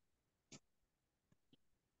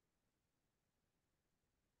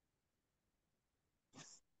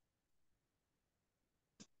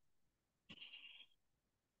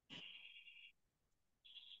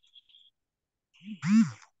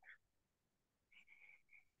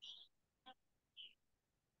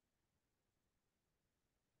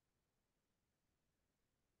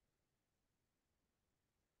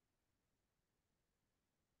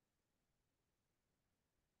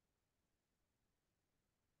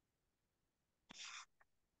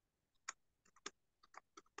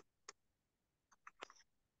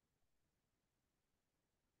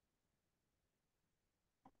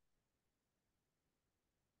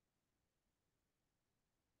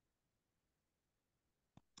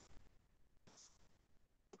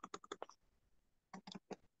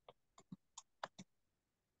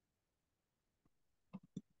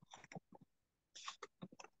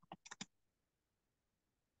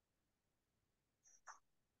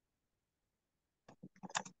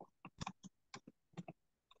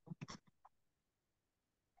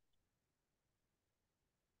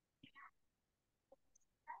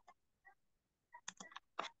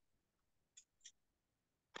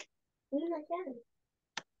 Una llave.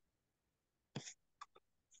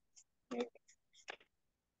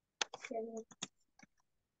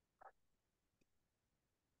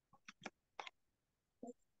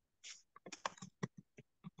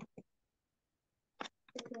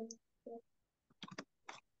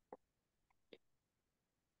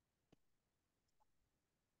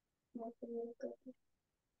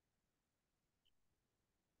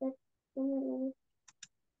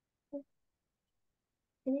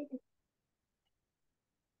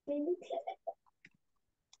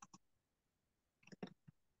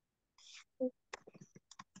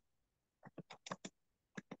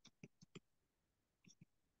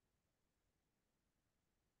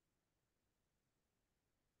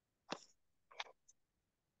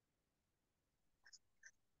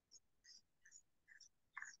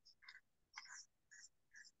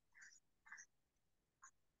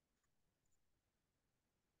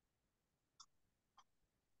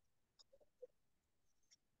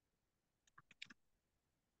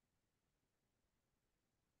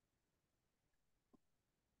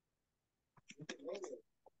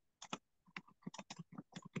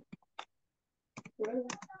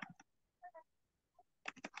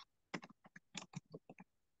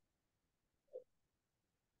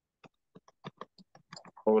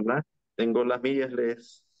 Hola, tengo las millas,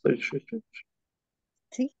 les...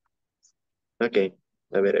 Sí. Ok,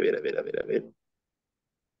 a ver.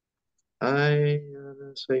 Ay,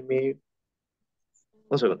 soy mi...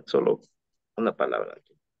 Un segundo, solo una palabra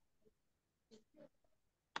aquí.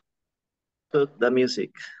 Put the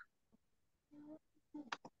music.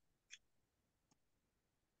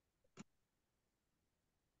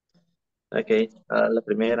 Ok, la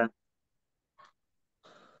primera.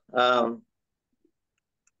 Um,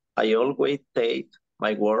 I always take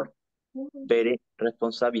my work very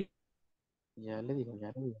responsible. Ya le digo,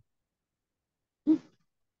 ya le digo.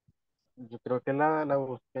 Yo creo que la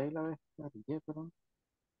busqué y la descargué, pero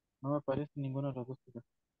no me aparece ninguna de las dos.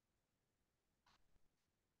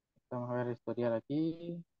 Vamos a ver el historial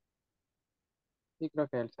aquí. Sí, creo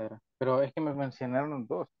que él será. Pero es que me mencionaron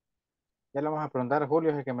dos. Ya le vamos a preguntar a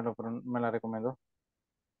Julio, es el que me la recomendó.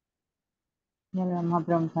 Ya le vamos a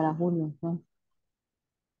preguntar a Julio, entonces.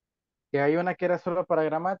 Que hay una que era solo para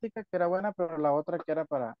gramática, que era buena, pero la otra que era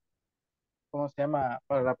para, ¿cómo se llama?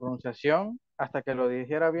 Para la pronunciación, hasta que lo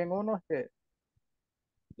dijera bien uno, es que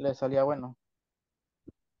le salía bueno.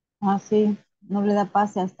 Ah, sí. No le da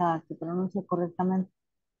pase hasta que pronuncie correctamente.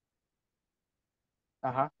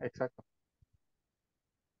 Ajá, exacto.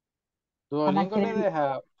 Van a Duolingo le querer,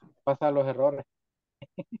 deja pasar los errores.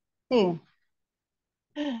 sí.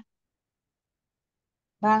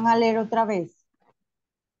 Van a leer otra vez.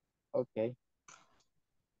 Ok.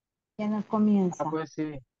 ¿Quién Ah, comienza? pues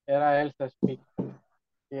sí, era Elsa Speak.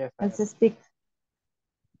 Sí, esa El era. speak.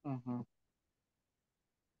 Ujú.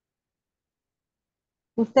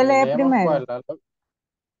 Usted lee ¿Leemos primero. cuál?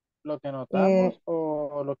 ¿Lo que Eh, notamos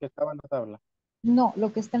o lo que estaba en la tabla? no,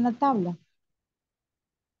 lo que está en la tabla.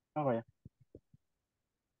 Ah, vaya.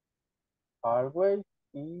 Always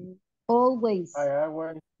y Always. I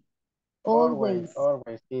always, Always.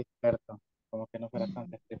 always, sí, cierto. Como que no fuera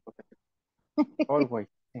tanto tiempo que always,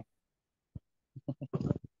 sí.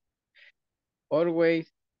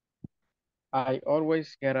 Always, I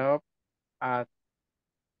always get up at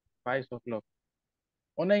 5 o'clock.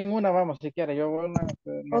 Una en una, vamos, si quiere. Yo voy una,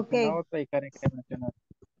 Ok. menciona otra y Karen que menciona otra.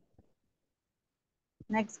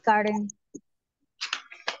 Next, Karen.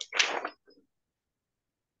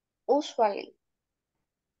 Usually.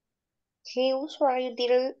 He usually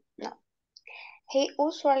did no. He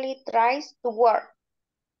usually tries to work.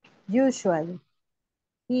 Usually.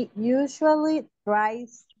 He usually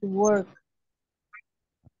tries to work.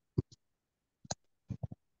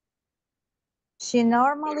 She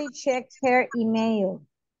normally checks her email.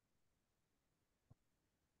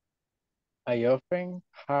 I often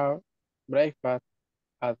have breakfast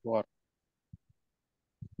at work.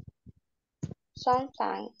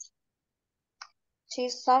 Sometimes. She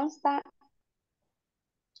sometimes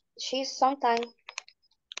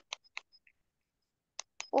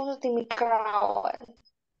uses the microwave.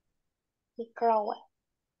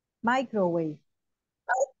 Microwave.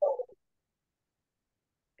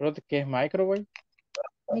 Ruth, ¿qué es microwave?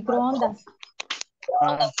 Microondas.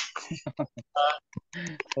 Ah,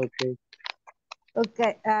 ok.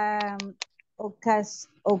 Okay.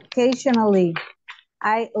 Occasionally.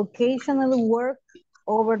 I occasionally work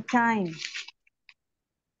overtime.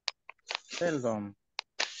 Seldom.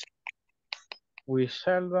 We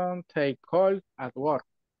seldom take calls at work.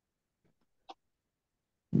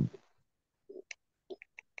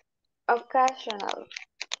 Occasionally.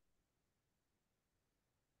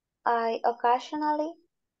 I occasionally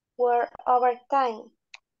work overtime.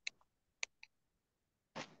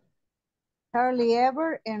 Hardly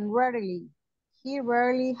ever and rarely. He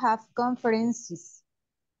rarely have conferences.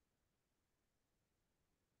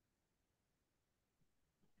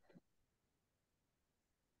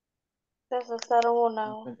 Necesitaron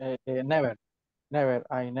una. Never. Never.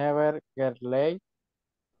 I never get late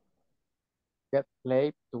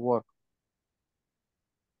to work.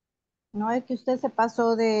 No, es que usted se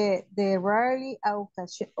pasó de rarely a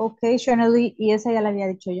occasionally y esa ya la había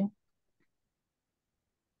dicho yo.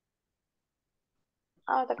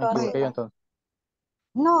 Ah, otra Me equivoqué yo cosita. entonces.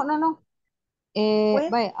 No, no, no. Pues,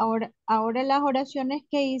 Vaya, ahora las oraciones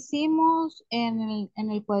que hicimos en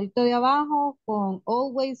el cuadrito de abajo con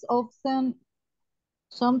always, often,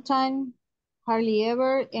 sometime, hardly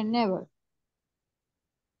ever, and never.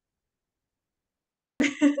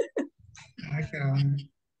 Ay, caramba.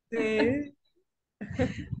 Sí.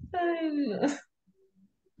 Ay,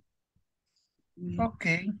 no. Ok.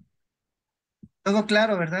 Todo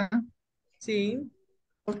claro, ¿verdad? Sí.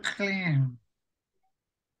 Ok.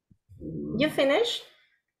 You finished?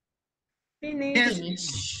 Yes. Finish.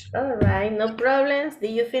 Finish. All right, no problems.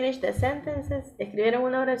 Did you finish the sentences? ¿Escribieron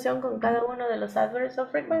una oración con cada uno de los adverbs of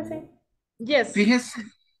frequency? Yes. Fíjese,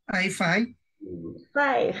 ahí five.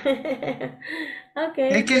 Five. Es Okay,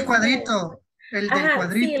 que el just five. cuadrito, el del Ajá, sí,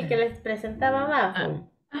 cuadrito. el que les presentaba Ah,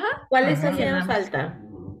 abajo. ajá. ¿Cuáles Ajá. Sí, hacían nada más. falta?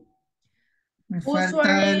 Me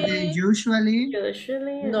falta el de Usually, usually,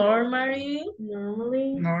 Usually, normally,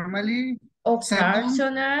 normally, normally, seldom,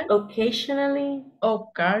 occasional, occasionally,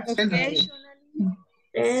 seldom. occasionally,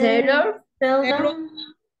 and seldom, seldom,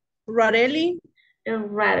 Rarely.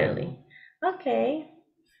 and rarely. Okay.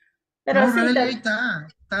 Pero No, sí, really ahí está.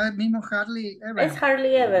 Está el mismo hardly es ever.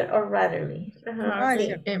 hardly ever or rarely. Ajá, hardly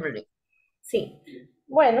sí, ever. sí.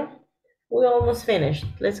 Bueno, we almost finished.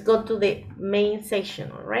 Let's go to the main section,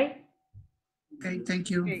 all right? Ok, thank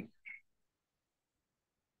you.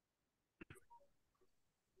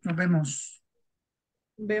 Nos vemos.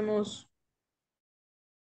 Vemos.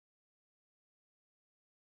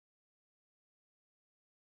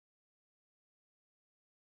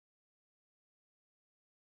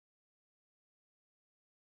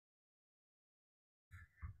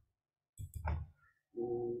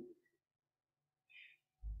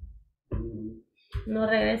 No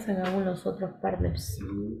regresan aún los otros partners.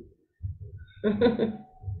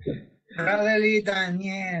 Bradley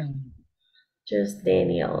Daniel. Just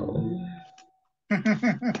Daniel.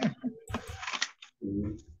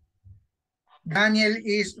 Daniel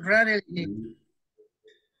is rarely.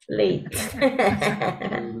 Late.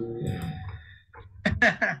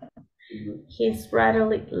 He's rather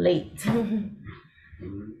late.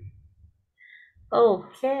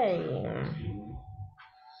 Okay.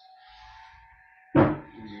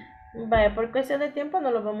 Vaya, por cuestión de tiempo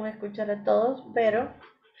no los vamos a escuchar a todos, pero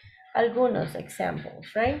algunos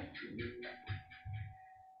examples, right?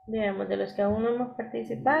 Veamos de los que aún no hemos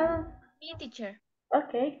participado. Me, teacher.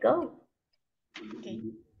 Okay, go. Okay.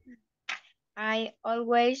 I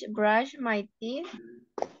always brush my teeth.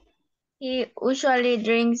 He usually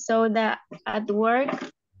drinks soda at work.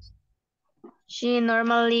 She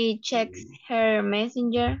normally checks her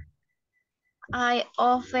messenger. I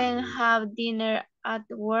often have dinner at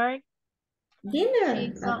work. Dinner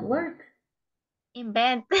She's at work. in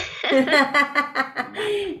bed.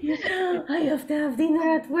 I have to have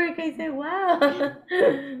dinner at work. I say, wow.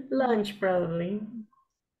 Lunch probably.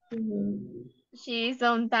 Mhm. She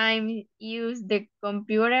sometimes uses the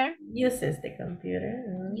computer. Uses the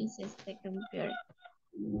computer. Uses the computer.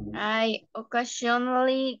 I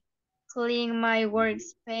occasionally clean my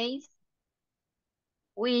workspace.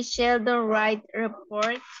 We seldom write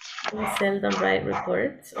reports. We seldom write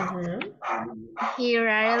reports. He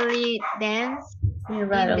rarely dances. He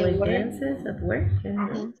rarely work. dances at work.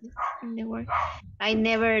 Dances in the work. I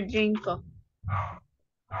never drink coffee.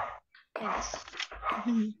 Thanks.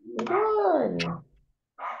 Good.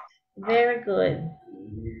 Very good.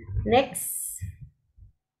 Next.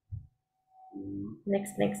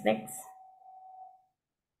 Next.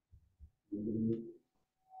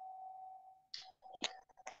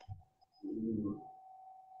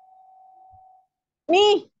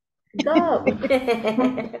 Me. Go.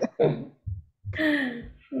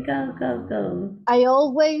 Go. I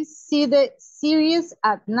always see the series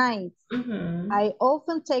at night. Mhm. I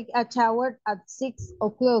often take a shower at 6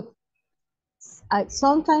 o'clock. I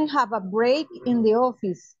sometimes have a break in the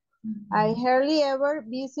office. I hardly ever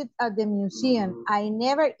visit at the museum. I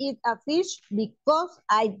never eat a fish because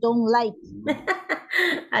I don't like it.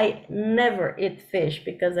 I never eat fish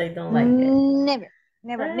because I don't like it. Never.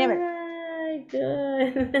 Ah,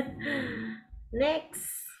 good. Next.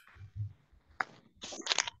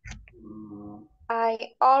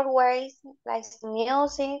 I always like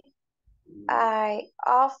music. I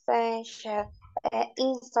often check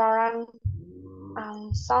Instagram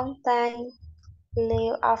and sometimes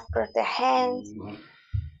leave after the hands.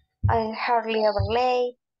 I'm hardly ever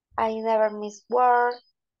late. I never miss work.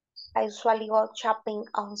 I usually go shopping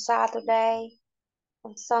on Saturday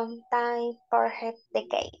and sometimes perhaps the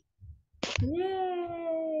cake.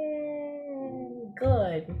 Yay!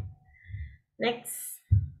 Good. Next.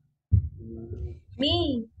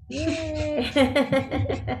 Me. Yay!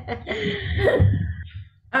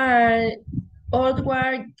 I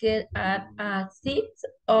always get up at 6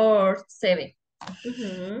 or 7.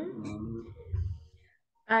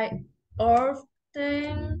 I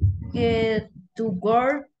often get to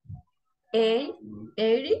work 8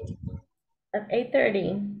 At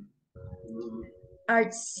 8:30. I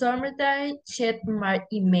sometimes check my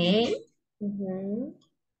email.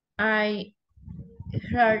 I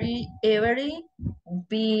hardly ever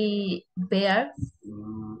be breakfast.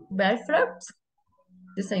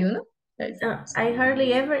 Desayuno. I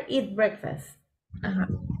hardly ever eat breakfast.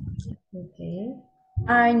 Okay.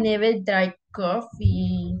 I never drink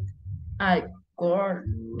coffee at work.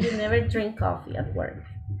 You never drink coffee at work.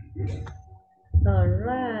 All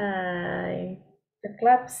right. The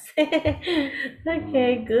claps.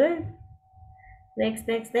 Okay, good. Next.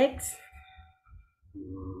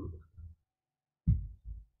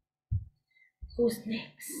 Who's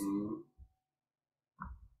next?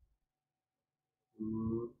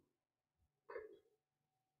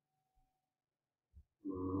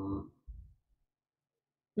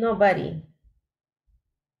 Nobody.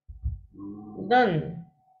 Done.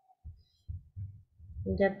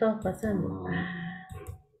 Ya todos pasamos.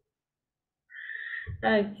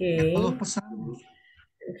 Okay. Todos pasamos.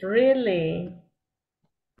 Really?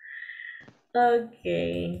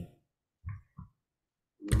 Okay.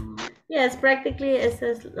 Yes, practically eso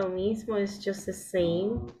es lo mismo. It's just the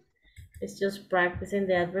same. It's just practicing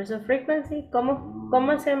the adverbs of frequency.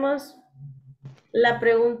 ¿Cómo hacemos la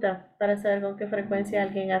pregunta para saber con qué frecuencia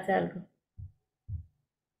alguien hace algo?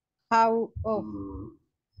 How often?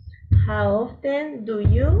 How often do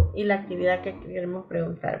you, y la actividad que queremos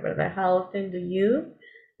preguntar, ¿verdad? How often do you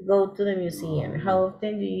go to the museum? How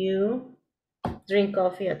often do you drink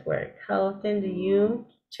coffee at work? How often do you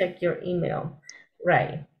check your email?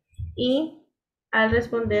 Right. Y al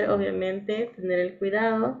responder, obviamente, tener el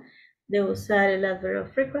cuidado de usar el adverb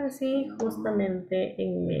of frequency justamente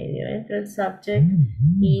en medio, entre el subject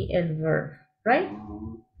y el verb. Right?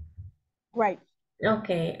 Right.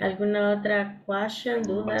 Okay, ¿alguna otra question,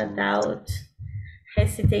 duda, doubt,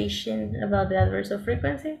 hesitation about the adverbs of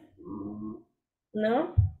frequency?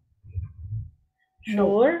 No?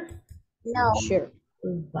 Sure? No. Sure.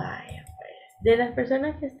 Vaya, pues. De las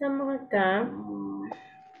personas que estamos acá,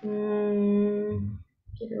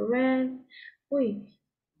 quiero ver. Uy,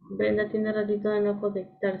 Brenda tiene ratito de no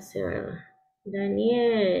conectarse, ¿verdad?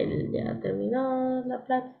 Daniel, ya terminó la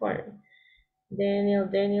plataforma. Daniel,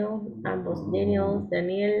 ambos Daniels,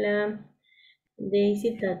 Daniela,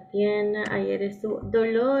 Daisy, Tatiana, ayer estuvo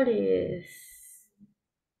Dolores,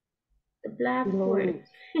 the platform.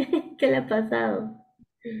 ¿Qué le ha pasado?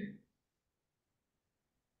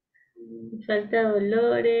 Falta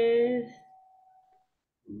Dolores,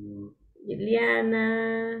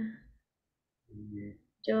 Liliana,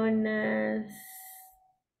 Jonas.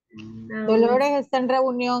 Dolores está en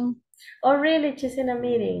reunión. Oh, really? She's in a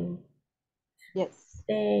meeting. Yes.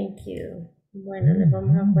 Thank you. Bueno, les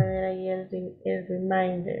vamos a poner ahí el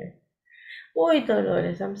reminder. Uy,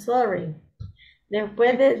 Dolores, I'm sorry.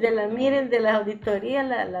 Después de la miren de la auditoría,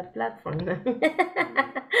 la plataforma.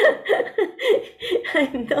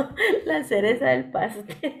 Ay, no, la cereza del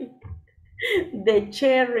pastel. The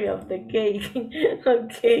cherry of the cake.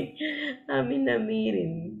 Okay, I'm in a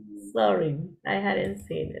meeting. Sorry, I hadn't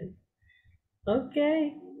seen it.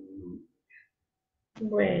 Okay.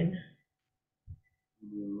 Bueno.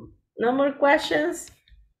 No more questions?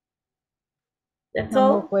 That's No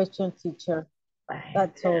all? more questions, teacher. Bye.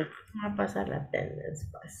 That's all. Vamos a pasar la attendance,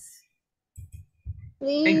 pues.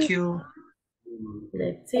 Please. Thank you.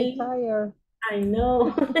 Let's see. I'm tired. I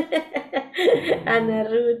know. Ana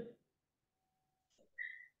Ruth.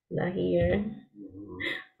 Not here.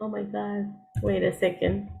 Oh my God. Wait a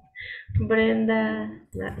second. Brenda,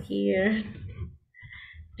 not here.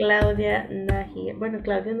 Claudia, not here. Bueno,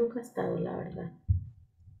 Claudia nunca ha estado, la verdad.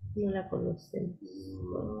 No la conocemos.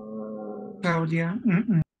 Claudia.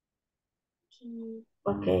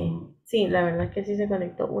 Ok. Sí, la verdad es que sí se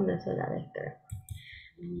conectó una sola vez, creo.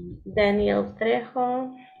 Daniel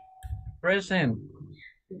Trejo. Present.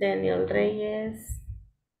 Daniel Reyes.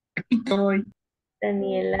 Estoy.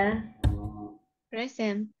 Daniela.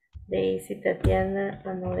 Present. Daisy, Tatiana.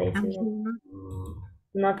 Ah, no, Daisy no.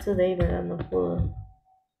 Not today, ¿verdad? No pudo.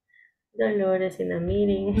 Dolores in a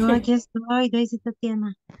meeting. No, aquí estoy, Daisy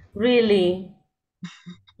Tatiana. Really?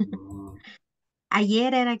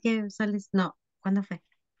 Ayer era que no, ¿cuándo fue?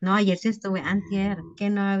 No, ayer sí estuve, antier, que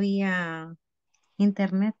no había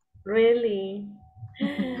internet. Really?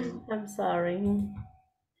 I'm sorry.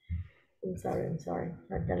 I'm sorry.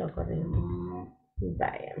 Ahorita lo corrijo.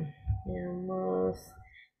 Vaya. Veamos.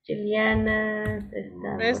 Juliana está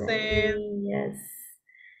por Present. ahí. Yes.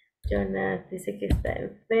 Jonas dice que está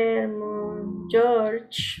enfermo.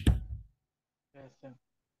 George. Present.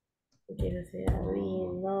 Quiero ser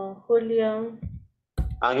no. Julio.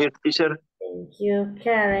 I'm here, teacher. Thank you.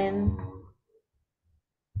 Karen.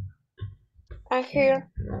 I'm here.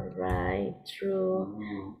 All right. True.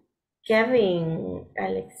 Kevin.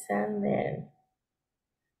 Alexander.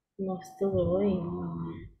 No estuvo hoy.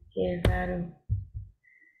 Qué raro.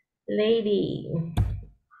 Lady.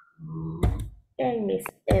 And Miss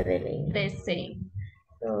Evelyn. Present.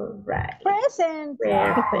 All right. Present.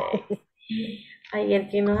 Perfect. Ayer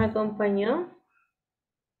quien nos acompañó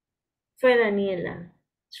fue Daniela.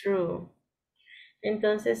 True.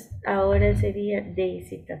 Entonces ahora sería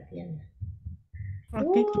Daisy Tatiana.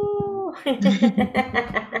 Okay.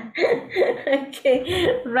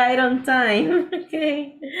 Okay, right on time.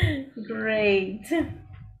 Okay, great.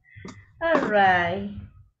 All right.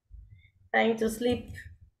 Time to sleep.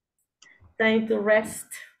 Time to rest.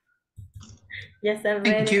 Ya están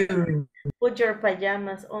Thank ready. you. Put your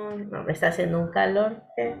pajamas on. No, me está haciendo un calor.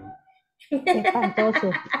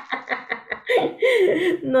 Espantoso.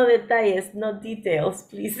 No detalles, no details,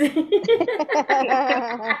 please.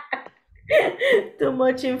 Too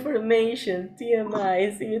much information.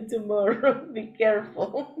 TMI. See you tomorrow. Be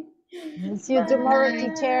careful. See you tomorrow, Bye.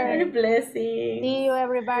 teacher. Blessings. See you,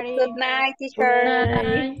 everybody. Good night, Good teacher.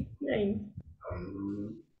 night. Night.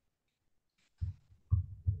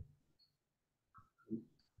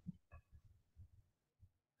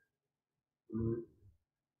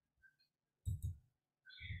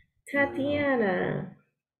 Tatiana.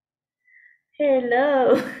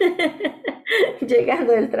 Hello.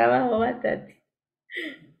 Llegando del trabajo, va, Tati.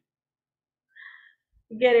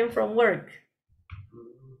 Getting from work.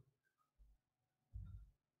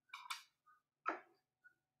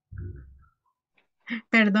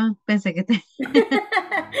 Perdón, pensé que te...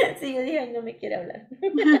 Sí, yo dije, "Ay, no me quiere hablar."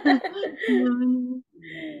 No.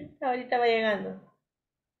 Ahorita va llegando.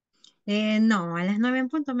 No, a las 9 en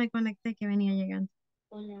punto me conecté que venía llegando.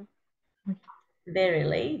 Very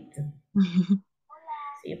late.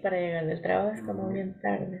 Sí, para llegar del trabajo es como bien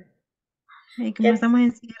tarde. Y como estamos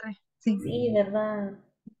en cierre, sí. Sí, ¿verdad?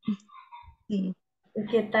 Sí.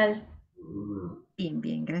 ¿Qué tal? Bien,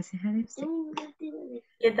 bien, gracias a Dios. Sí.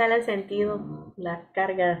 ¿Qué tal ha sentido la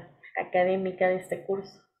carga académica de este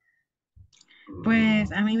curso?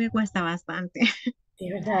 Pues a mí me cuesta bastante.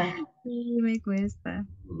 Sí, ¿verdad? Sí, me cuesta.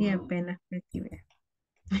 Y apenas pues, sí, vea.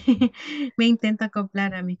 Me intento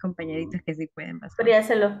acoplar a mis compañeritos que sí pueden Pero bastante. ya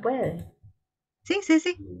se los puede. Sí, sí,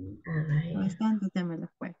 sí. Ay, Bastante ya me los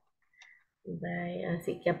puedo. vaya,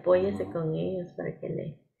 así que apóyese con ellos para que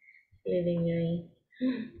le den ahí.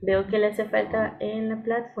 Veo que le hace falta en la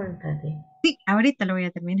plataforma, Tati. Sí, ahorita lo voy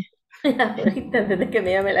a terminar. Ahorita, antes de que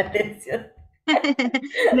me llame la atención.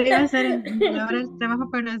 Lo iba a hacer en la hora del trabajo,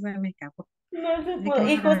 pero se me escapó. No se Así que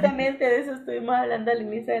puede. Y mejor ahorita. justamente de eso estuvimos hablando al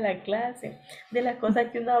inicio de la clase, de las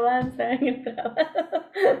cosas que uno avanza en el trabajo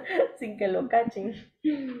sin que lo cachen.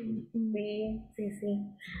 Sí, sí, sí.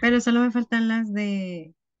 Pero solo me faltan las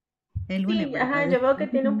de el lunes, Sí, ¿verdad? ajá, yo veo que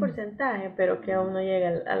tiene un porcentaje, pero que aún no llega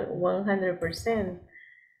al 100%.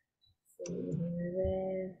 Sí, a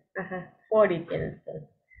ver, ajá, 40 tiene entonces.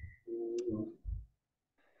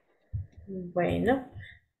 Bueno,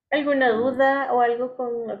 ¿alguna duda o algo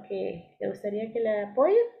con lo que le gustaría que le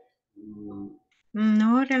apoye?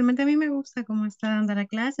 No, realmente a mí me gusta cómo está dando la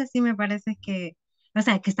clase, sí me parece que, o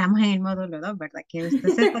sea, que estamos en el módulo 2, ¿verdad? Que usted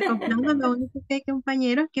se está acoplando, lo único que hay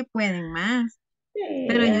compañeros que pueden más,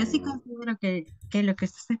 pero yo sí considero que lo que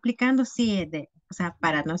usted está explicando sí es de, o sea,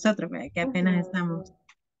 para nosotros, ¿verdad? Que apenas estamos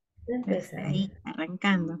Empezando. ahí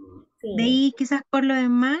arrancando. De Sí. ahí quizás por lo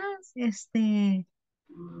demás, en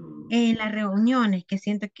las reuniones, que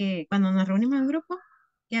siento que cuando nos reunimos en grupo,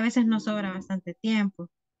 que a veces nos sobra bastante tiempo,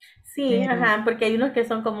 Sí, pero... ajá, porque hay unos que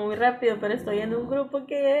son como muy rápido, pero estoy en un grupo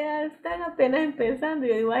que ya están apenas empezando. Y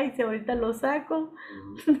yo digo, ay, si ahorita lo saco,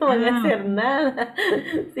 no van a hacer nada.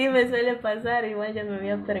 Sí, me suele pasar, igual ya me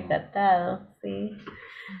había percatado, sí.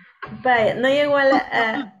 Vaya, no llegó a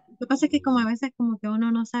la... Lo que pasa es que como a veces como que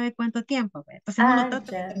uno no sabe cuánto tiempo, pues, entonces uno trata de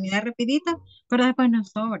ya. terminar rapidito, pero después nos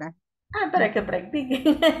sobra. Para que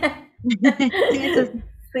practiquen. Sí, eso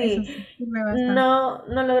Sí, sí sirve bastante. no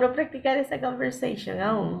logró practicar esa conversation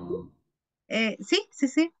aún. Sí, sí,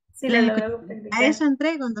 sí. Sí, la Las escuché. logró A practicar. eso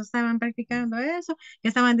entré cuando estaban practicando eso, que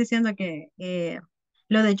estaban diciendo que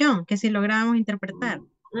lo de John, que si lográbamos interpretar.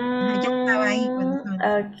 Ajá, yo estaba ahí cuando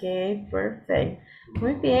estaban diciendo. Ok, perfecto.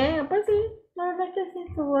 Muy bien, pues sí, La verdad es que sí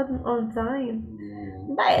estuvo on time.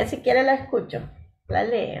 Vaya, si quiere la escucho. La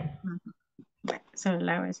leo. Bueno, solo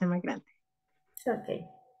la voy a hacer más grande. It's okay.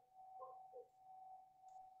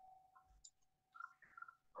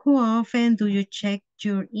 How often do you check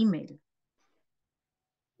your email?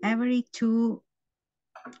 Every two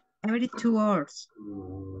hours.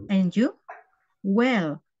 And you?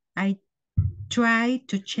 Well, I try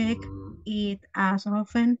to check it as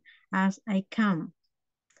often as I can.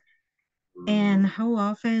 And how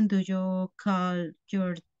often do you call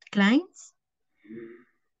your clients?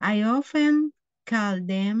 I often call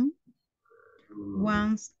them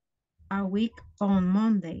once a week on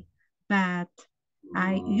Monday, but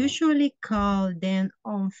I usually call them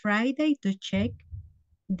on Friday to check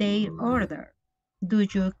their order. Do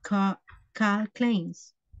you call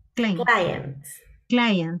clients?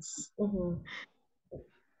 Clients. Mhm.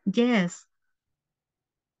 Yes,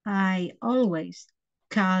 I always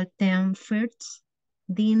call them first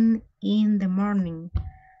thing in the morning.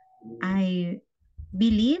 I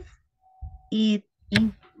believe it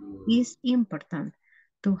is important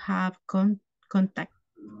to have contact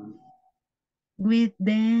with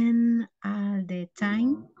them all the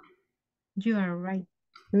time. You are right.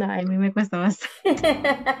 No, a mí me cuesta bastante.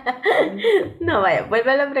 No, vaya,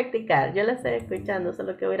 vuélvelo a practicar. Yo la estoy escuchando,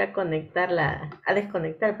 solo que voy a ir a conectarla, a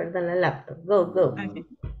desconectar, perdón, la laptop. Go, go. Okay.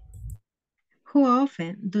 How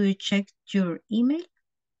often do you check your email?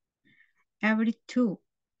 Every two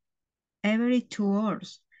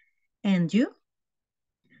hours. And you?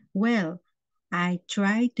 Well, I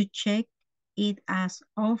try to check it as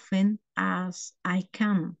often as I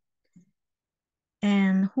can.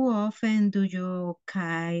 And how often do you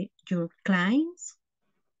call your clients?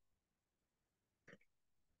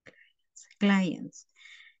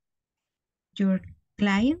 Your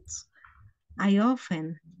clients? I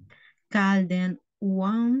often call them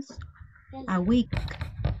once a week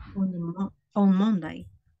on Monday,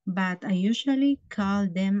 but I usually call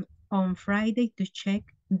them on Friday to check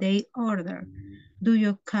their order. Do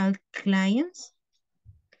you call clients?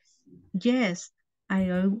 Yes,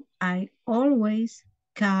 I always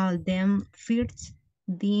call them first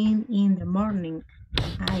thing in the morning.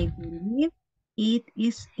 I believe it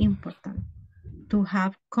is important to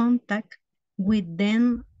have contact with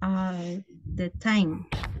them all the time.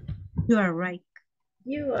 You are right.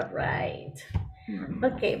 You are right.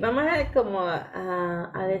 Ok, vamos a como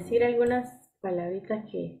a decir algunas palabritas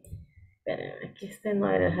que... Espera, aquí este no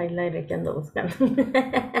era el highlighter que ando buscando.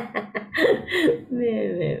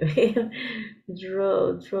 Debe ver.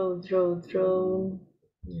 Draw.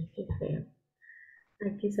 Ay, qué feo.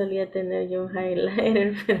 Aquí solía tener yo un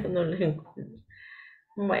highlighter, pero no lo encuentro.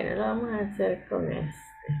 Bueno, lo vamos a hacer con este.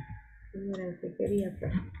 No era el que quería,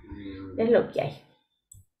 pero es lo que hay.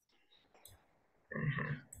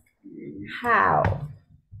 Ajá. How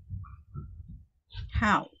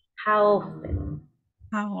often?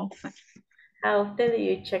 How often? How often do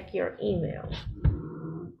you check your email?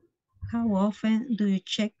 How often do you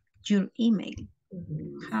check your email?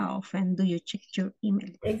 How often do you check your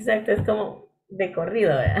email? Exacto, es como de corrido,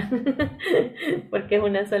 ¿verdad? Porque es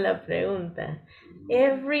una sola pregunta.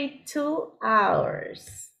 Every 2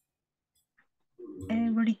 hours.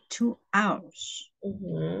 Every 2 hours.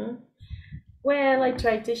 Well, I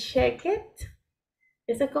try to check it.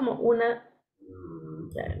 Esa es como una...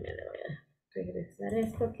 Ya me le voy a regresar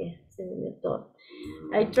esto que se me dio todo.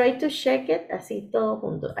 I try to check it, así todo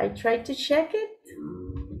junto. I try to check it.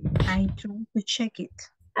 I try to check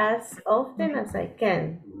it. As often as I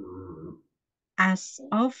can. As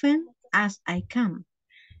often as I can.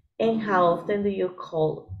 And how often do you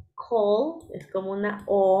call? Call es como una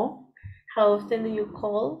O. How often do you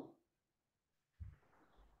call?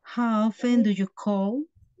 How often do you call?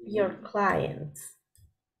 Your clients.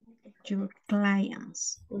 Your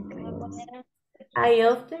clients. I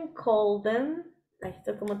often call them.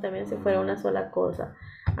 Esto como también si fuera una sola cosa.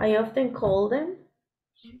 I often call them.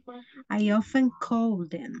 I often call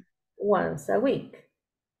them. Once a week.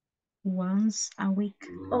 Once a week.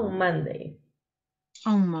 On Monday.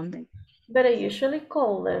 On Monday. But I usually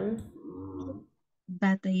call them.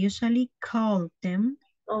 But I usually call them.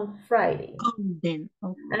 On Friday. Call them.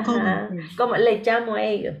 Como le llamo a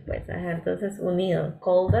ellos, pues. Ajá, entonces unido.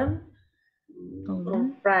 Call them.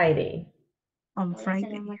 On Friday. On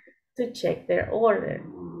Friday. To check their order.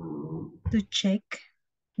 To check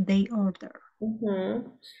their order.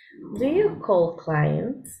 Do you call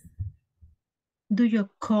clients? Do you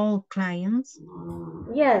call clients?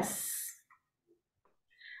 Yes.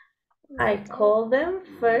 I call them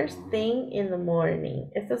first thing in the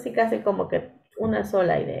morning. Esto sí casi como que una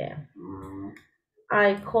sola idea.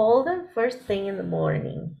 I call them first thing in the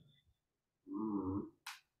morning.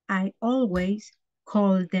 I always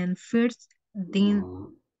call them first, then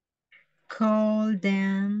call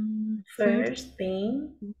them First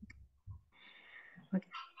thing. okay.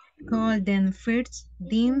 Call them first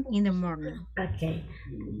thing in the morning. Ok.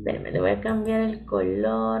 Espérame, le voy a cambiar el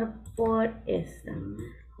color por esta.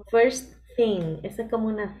 First thing. Esta es como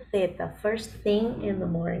una Z. First thing in the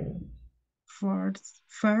morning. First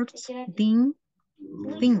thing.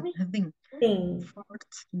 Thing. Thing.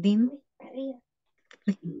 First thing.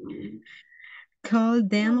 Call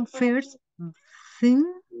them first thing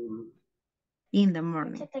in the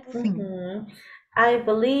morning. I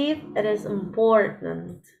believe it is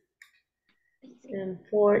important.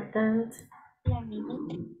 Important.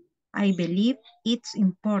 I believe it's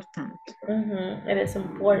important. It is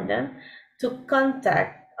important to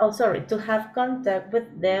to have contact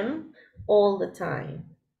with them all the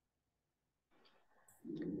time.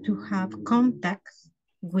 To have contact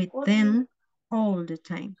with them all the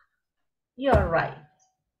time. You're right.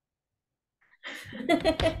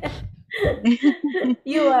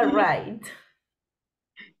 You are right.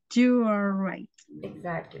 You are right.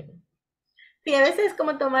 Exactly. Sí, a veces es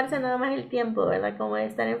como tomarse nada más el tiempo, ¿verdad? Como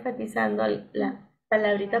estar enfatizando la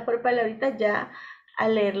palabrita por palabrita, ya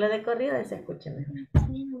al leerlo de corrido se escucha mejor.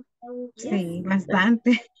 Sí,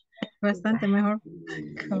 bastante, bastante mejor.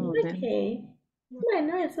 Ok.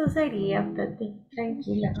 Bueno, eso sería, Tati,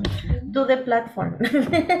 tranquila. Do the platform.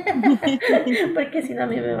 Porque si no a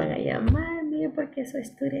mí me van a llamar, mire, porque soy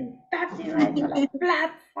student Tati, va a hecho la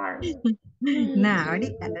platform. No,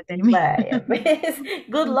 ahorita lo termino. Vaya, pues,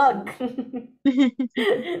 good luck.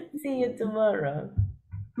 See you tomorrow.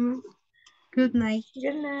 Good night.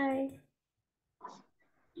 Good night.